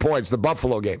 1.2 or 2 points, the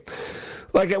Buffalo game.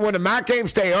 Like, when the MAC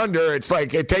games stay under, it's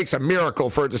like it takes a miracle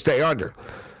for it to stay under.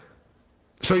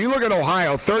 So you look at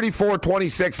Ohio,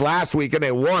 34-26 last week, and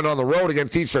they won on the road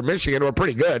against Eastern Michigan, who were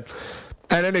pretty good.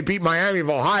 And then they beat Miami of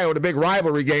Ohio in a big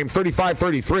rivalry game,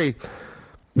 35-33.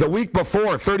 The week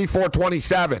before,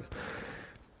 34-27.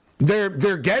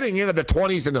 They're getting into the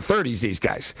 20s and the 30s, these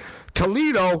guys.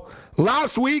 Toledo,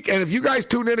 last week, and if you guys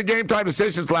tuned in to Game Time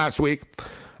Decisions last week,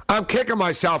 I'm kicking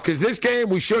myself because this game,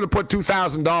 we should have put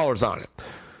 $2,000 on it.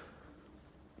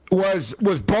 Was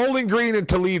Bowling Green and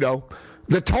Toledo.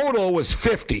 The total was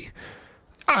 50.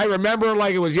 I remember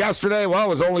like it was yesterday. Well, it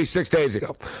was only 6 days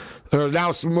ago.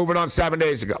 Now moving on 7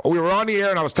 days ago. We were on the air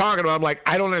and I was talking about it. I'm like,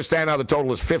 I don't understand how the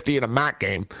total is 50 in a MAC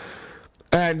game.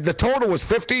 And the total was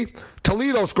 50.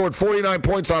 Toledo scored 49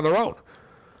 points on their own.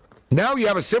 Now you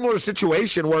have a similar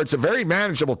situation where it's a very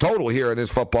manageable total here in this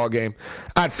football game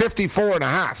at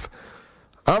 54.5.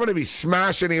 I'm going to be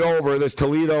smashing the over this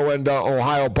Toledo and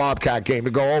Ohio Bobcat game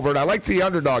to go over. And I like the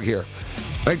underdog here.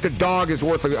 I think the dog is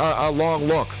worth a long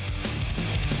look.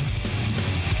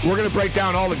 We're going to break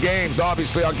down all the games,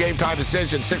 obviously, on Game Time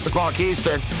Decisions, 6 o'clock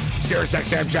Eastern, Sirius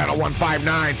XM Channel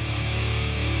 159.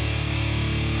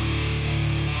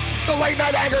 The Late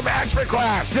Night Anger Management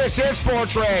Class. This is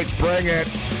Sports Rage. Bring it.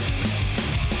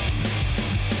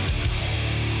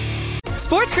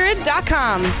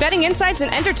 SportsGrid.com. Betting insights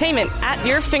and entertainment at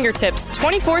your fingertips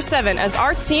 24/7 as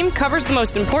our team covers the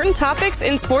most important topics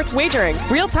in sports wagering.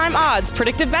 Real-time odds,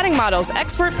 predictive betting models,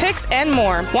 expert picks, and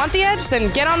more. Want the edge?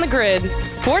 Then get on the grid.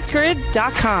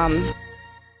 SportsGrid.com.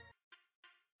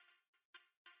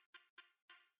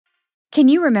 Can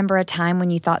you remember a time when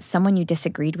you thought someone you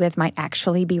disagreed with might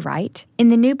actually be right? In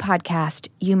the new podcast,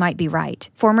 You Might Be Right,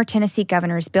 former Tennessee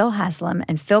Governors Bill Haslam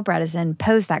and Phil Bredesen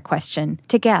pose that question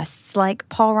to guests like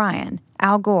Paul Ryan,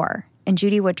 Al Gore, and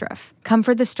Judy Woodruff. Come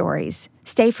for the stories,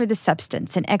 stay for the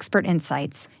substance and expert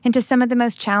insights into some of the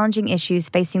most challenging issues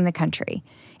facing the country,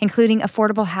 including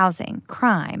affordable housing,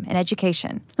 crime, and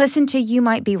education. Listen to You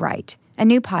Might Be Right, a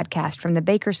new podcast from the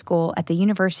Baker School at the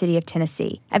University of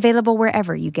Tennessee, available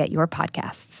wherever you get your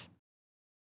podcasts.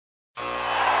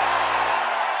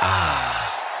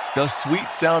 The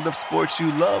sweet sound of sports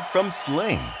you love from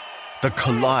Sling. The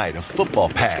collide of football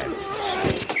pads.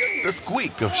 The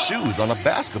squeak of shoes on a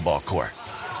basketball court.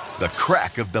 The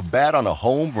crack of the bat on a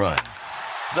home run.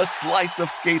 The slice of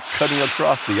skates cutting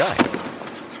across the ice.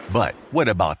 But what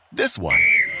about this one?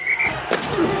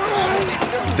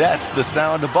 That's the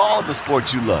sound of all the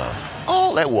sports you love,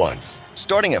 all at once.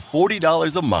 Starting at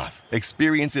 $40 a month.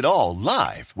 Experience it all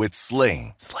live with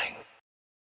Sling.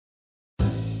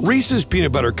 Reese's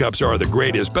Peanut Butter Cups are the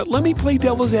greatest, but let me play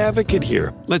devil's advocate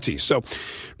here. Let's see. So,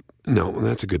 no,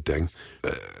 that's a good thing.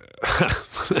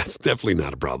 That's definitely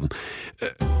not a problem.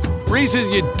 Reese's,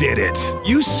 you did it.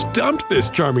 You stumped this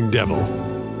charming devil.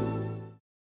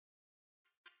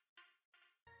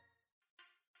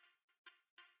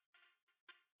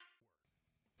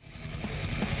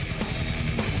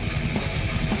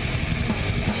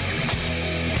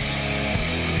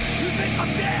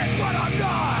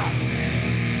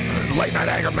 Late Night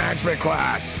Anger Management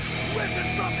Class.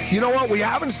 You know what? We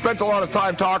haven't spent a lot of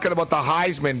time talking about the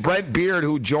Heisman. Brent Beard,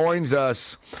 who joins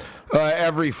us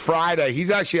every Friday, he's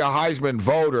actually a Heisman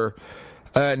voter,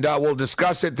 and we'll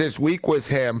discuss it this week with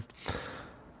him.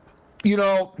 You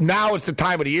know, now it's the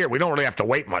time of the year. We don't really have to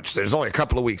wait much. There's only a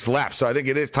couple of weeks left, so I think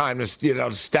it is time to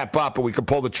to step up, and we can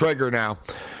pull the trigger now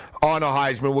on a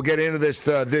Heisman. We'll get into this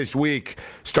this week,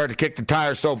 start to kick the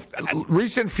tires. So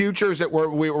recent futures that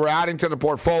we're adding to the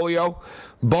portfolio: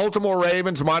 Baltimore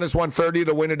Ravens -130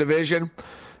 to win a division,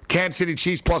 Kansas City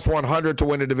Chiefs +100 to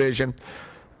win a division,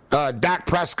 Dak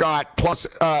Prescott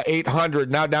 +800,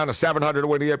 now down to 700 to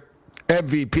win the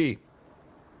MVP.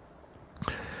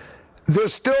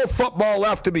 There's still football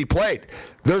left to be played.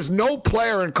 There's no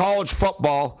player in college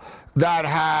football that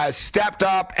has stepped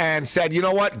up and said, you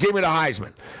know what, give me the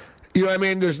Heisman. You know what I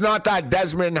mean? There's not that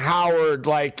Desmond Howard,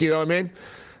 like, you know what I mean?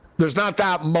 There's not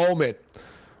that moment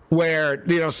where,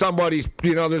 somebody's,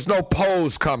 there's no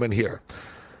pose coming here.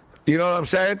 You know what I'm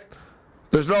saying?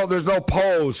 There's no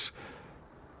pose.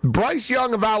 Bryce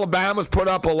Young of Alabama's put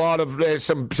up a lot of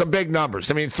some big numbers.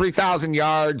 I mean, 3,000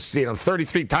 yards,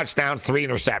 33 touchdowns, 3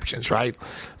 interceptions, right?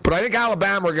 But I think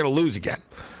Alabama are going to lose again,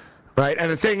 right?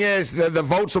 And the thing is, the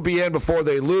votes will be in before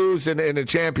they lose in a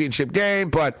championship game,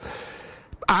 but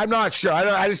I'm not sure.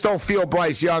 I just don't feel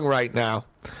Bryce Young right now.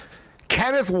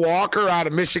 Kenneth Walker out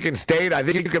of Michigan State, I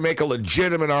think you can make a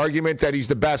legitimate argument that he's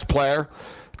the best player.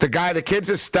 The kid's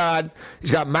a stud. He's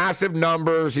got massive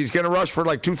numbers. He's going to rush for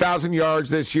like 2,000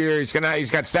 yards this year. He's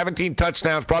got 17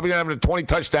 touchdowns, probably going to have 20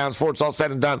 touchdowns before it's all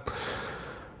said and done.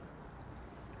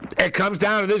 It comes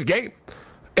down to this game.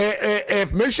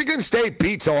 If Michigan State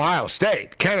beats Ohio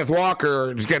State, Kenneth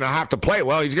Walker is going to have to play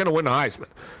well. He's going to win the Heisman.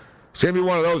 It's going to be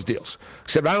one of those deals.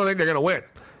 Except I don't think they're going to win.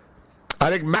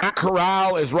 I think Matt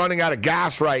Corral is running out of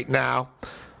gas right now.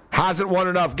 Hasn't won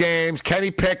enough games.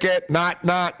 Kenny Pickett, not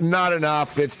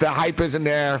enough. It's the hype isn't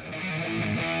there.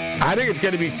 I think it's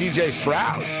going to be C.J.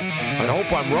 Stroud. I hope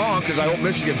I'm wrong because I hope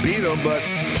Michigan beat him, but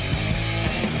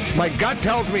my gut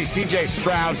tells me C.J.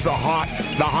 Stroud's the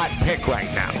hot pick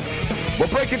right now. We'll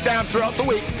break it down throughout the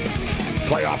week.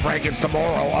 Playoff rankings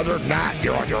tomorrow. Other than that,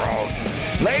 you're on your own.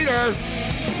 Later.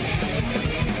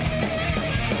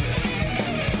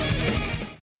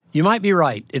 You might be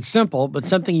right. It's simple, but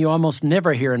something you almost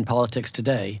never hear in politics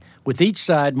today, with each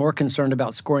side more concerned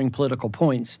about scoring political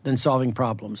points than solving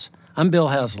problems. I'm Bill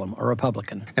Haslam, a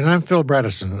Republican. And I'm Phil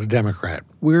Bredesen, a Democrat.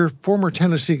 We're former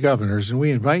Tennessee governors, and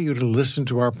we invite you to listen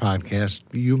to our podcast,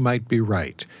 You Might Be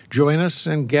Right. Join us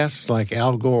and guests like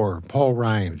Al Gore, Paul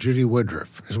Ryan, Judy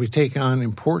Woodruff, as we take on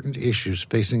important issues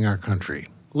facing our country.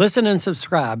 Listen and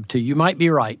subscribe to You Might Be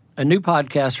Right, a new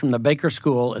podcast from the Baker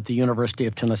School at the University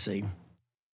of Tennessee.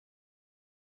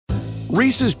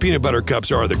 Reese's Peanut Butter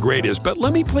Cups are the greatest, but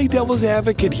let me play devil's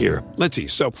advocate here. Let's see.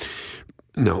 So,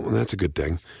 no, that's a good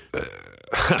thing.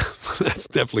 That's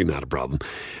definitely not a problem.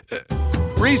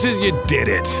 Reese's, you did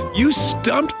it. You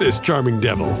stumped this charming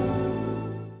devil.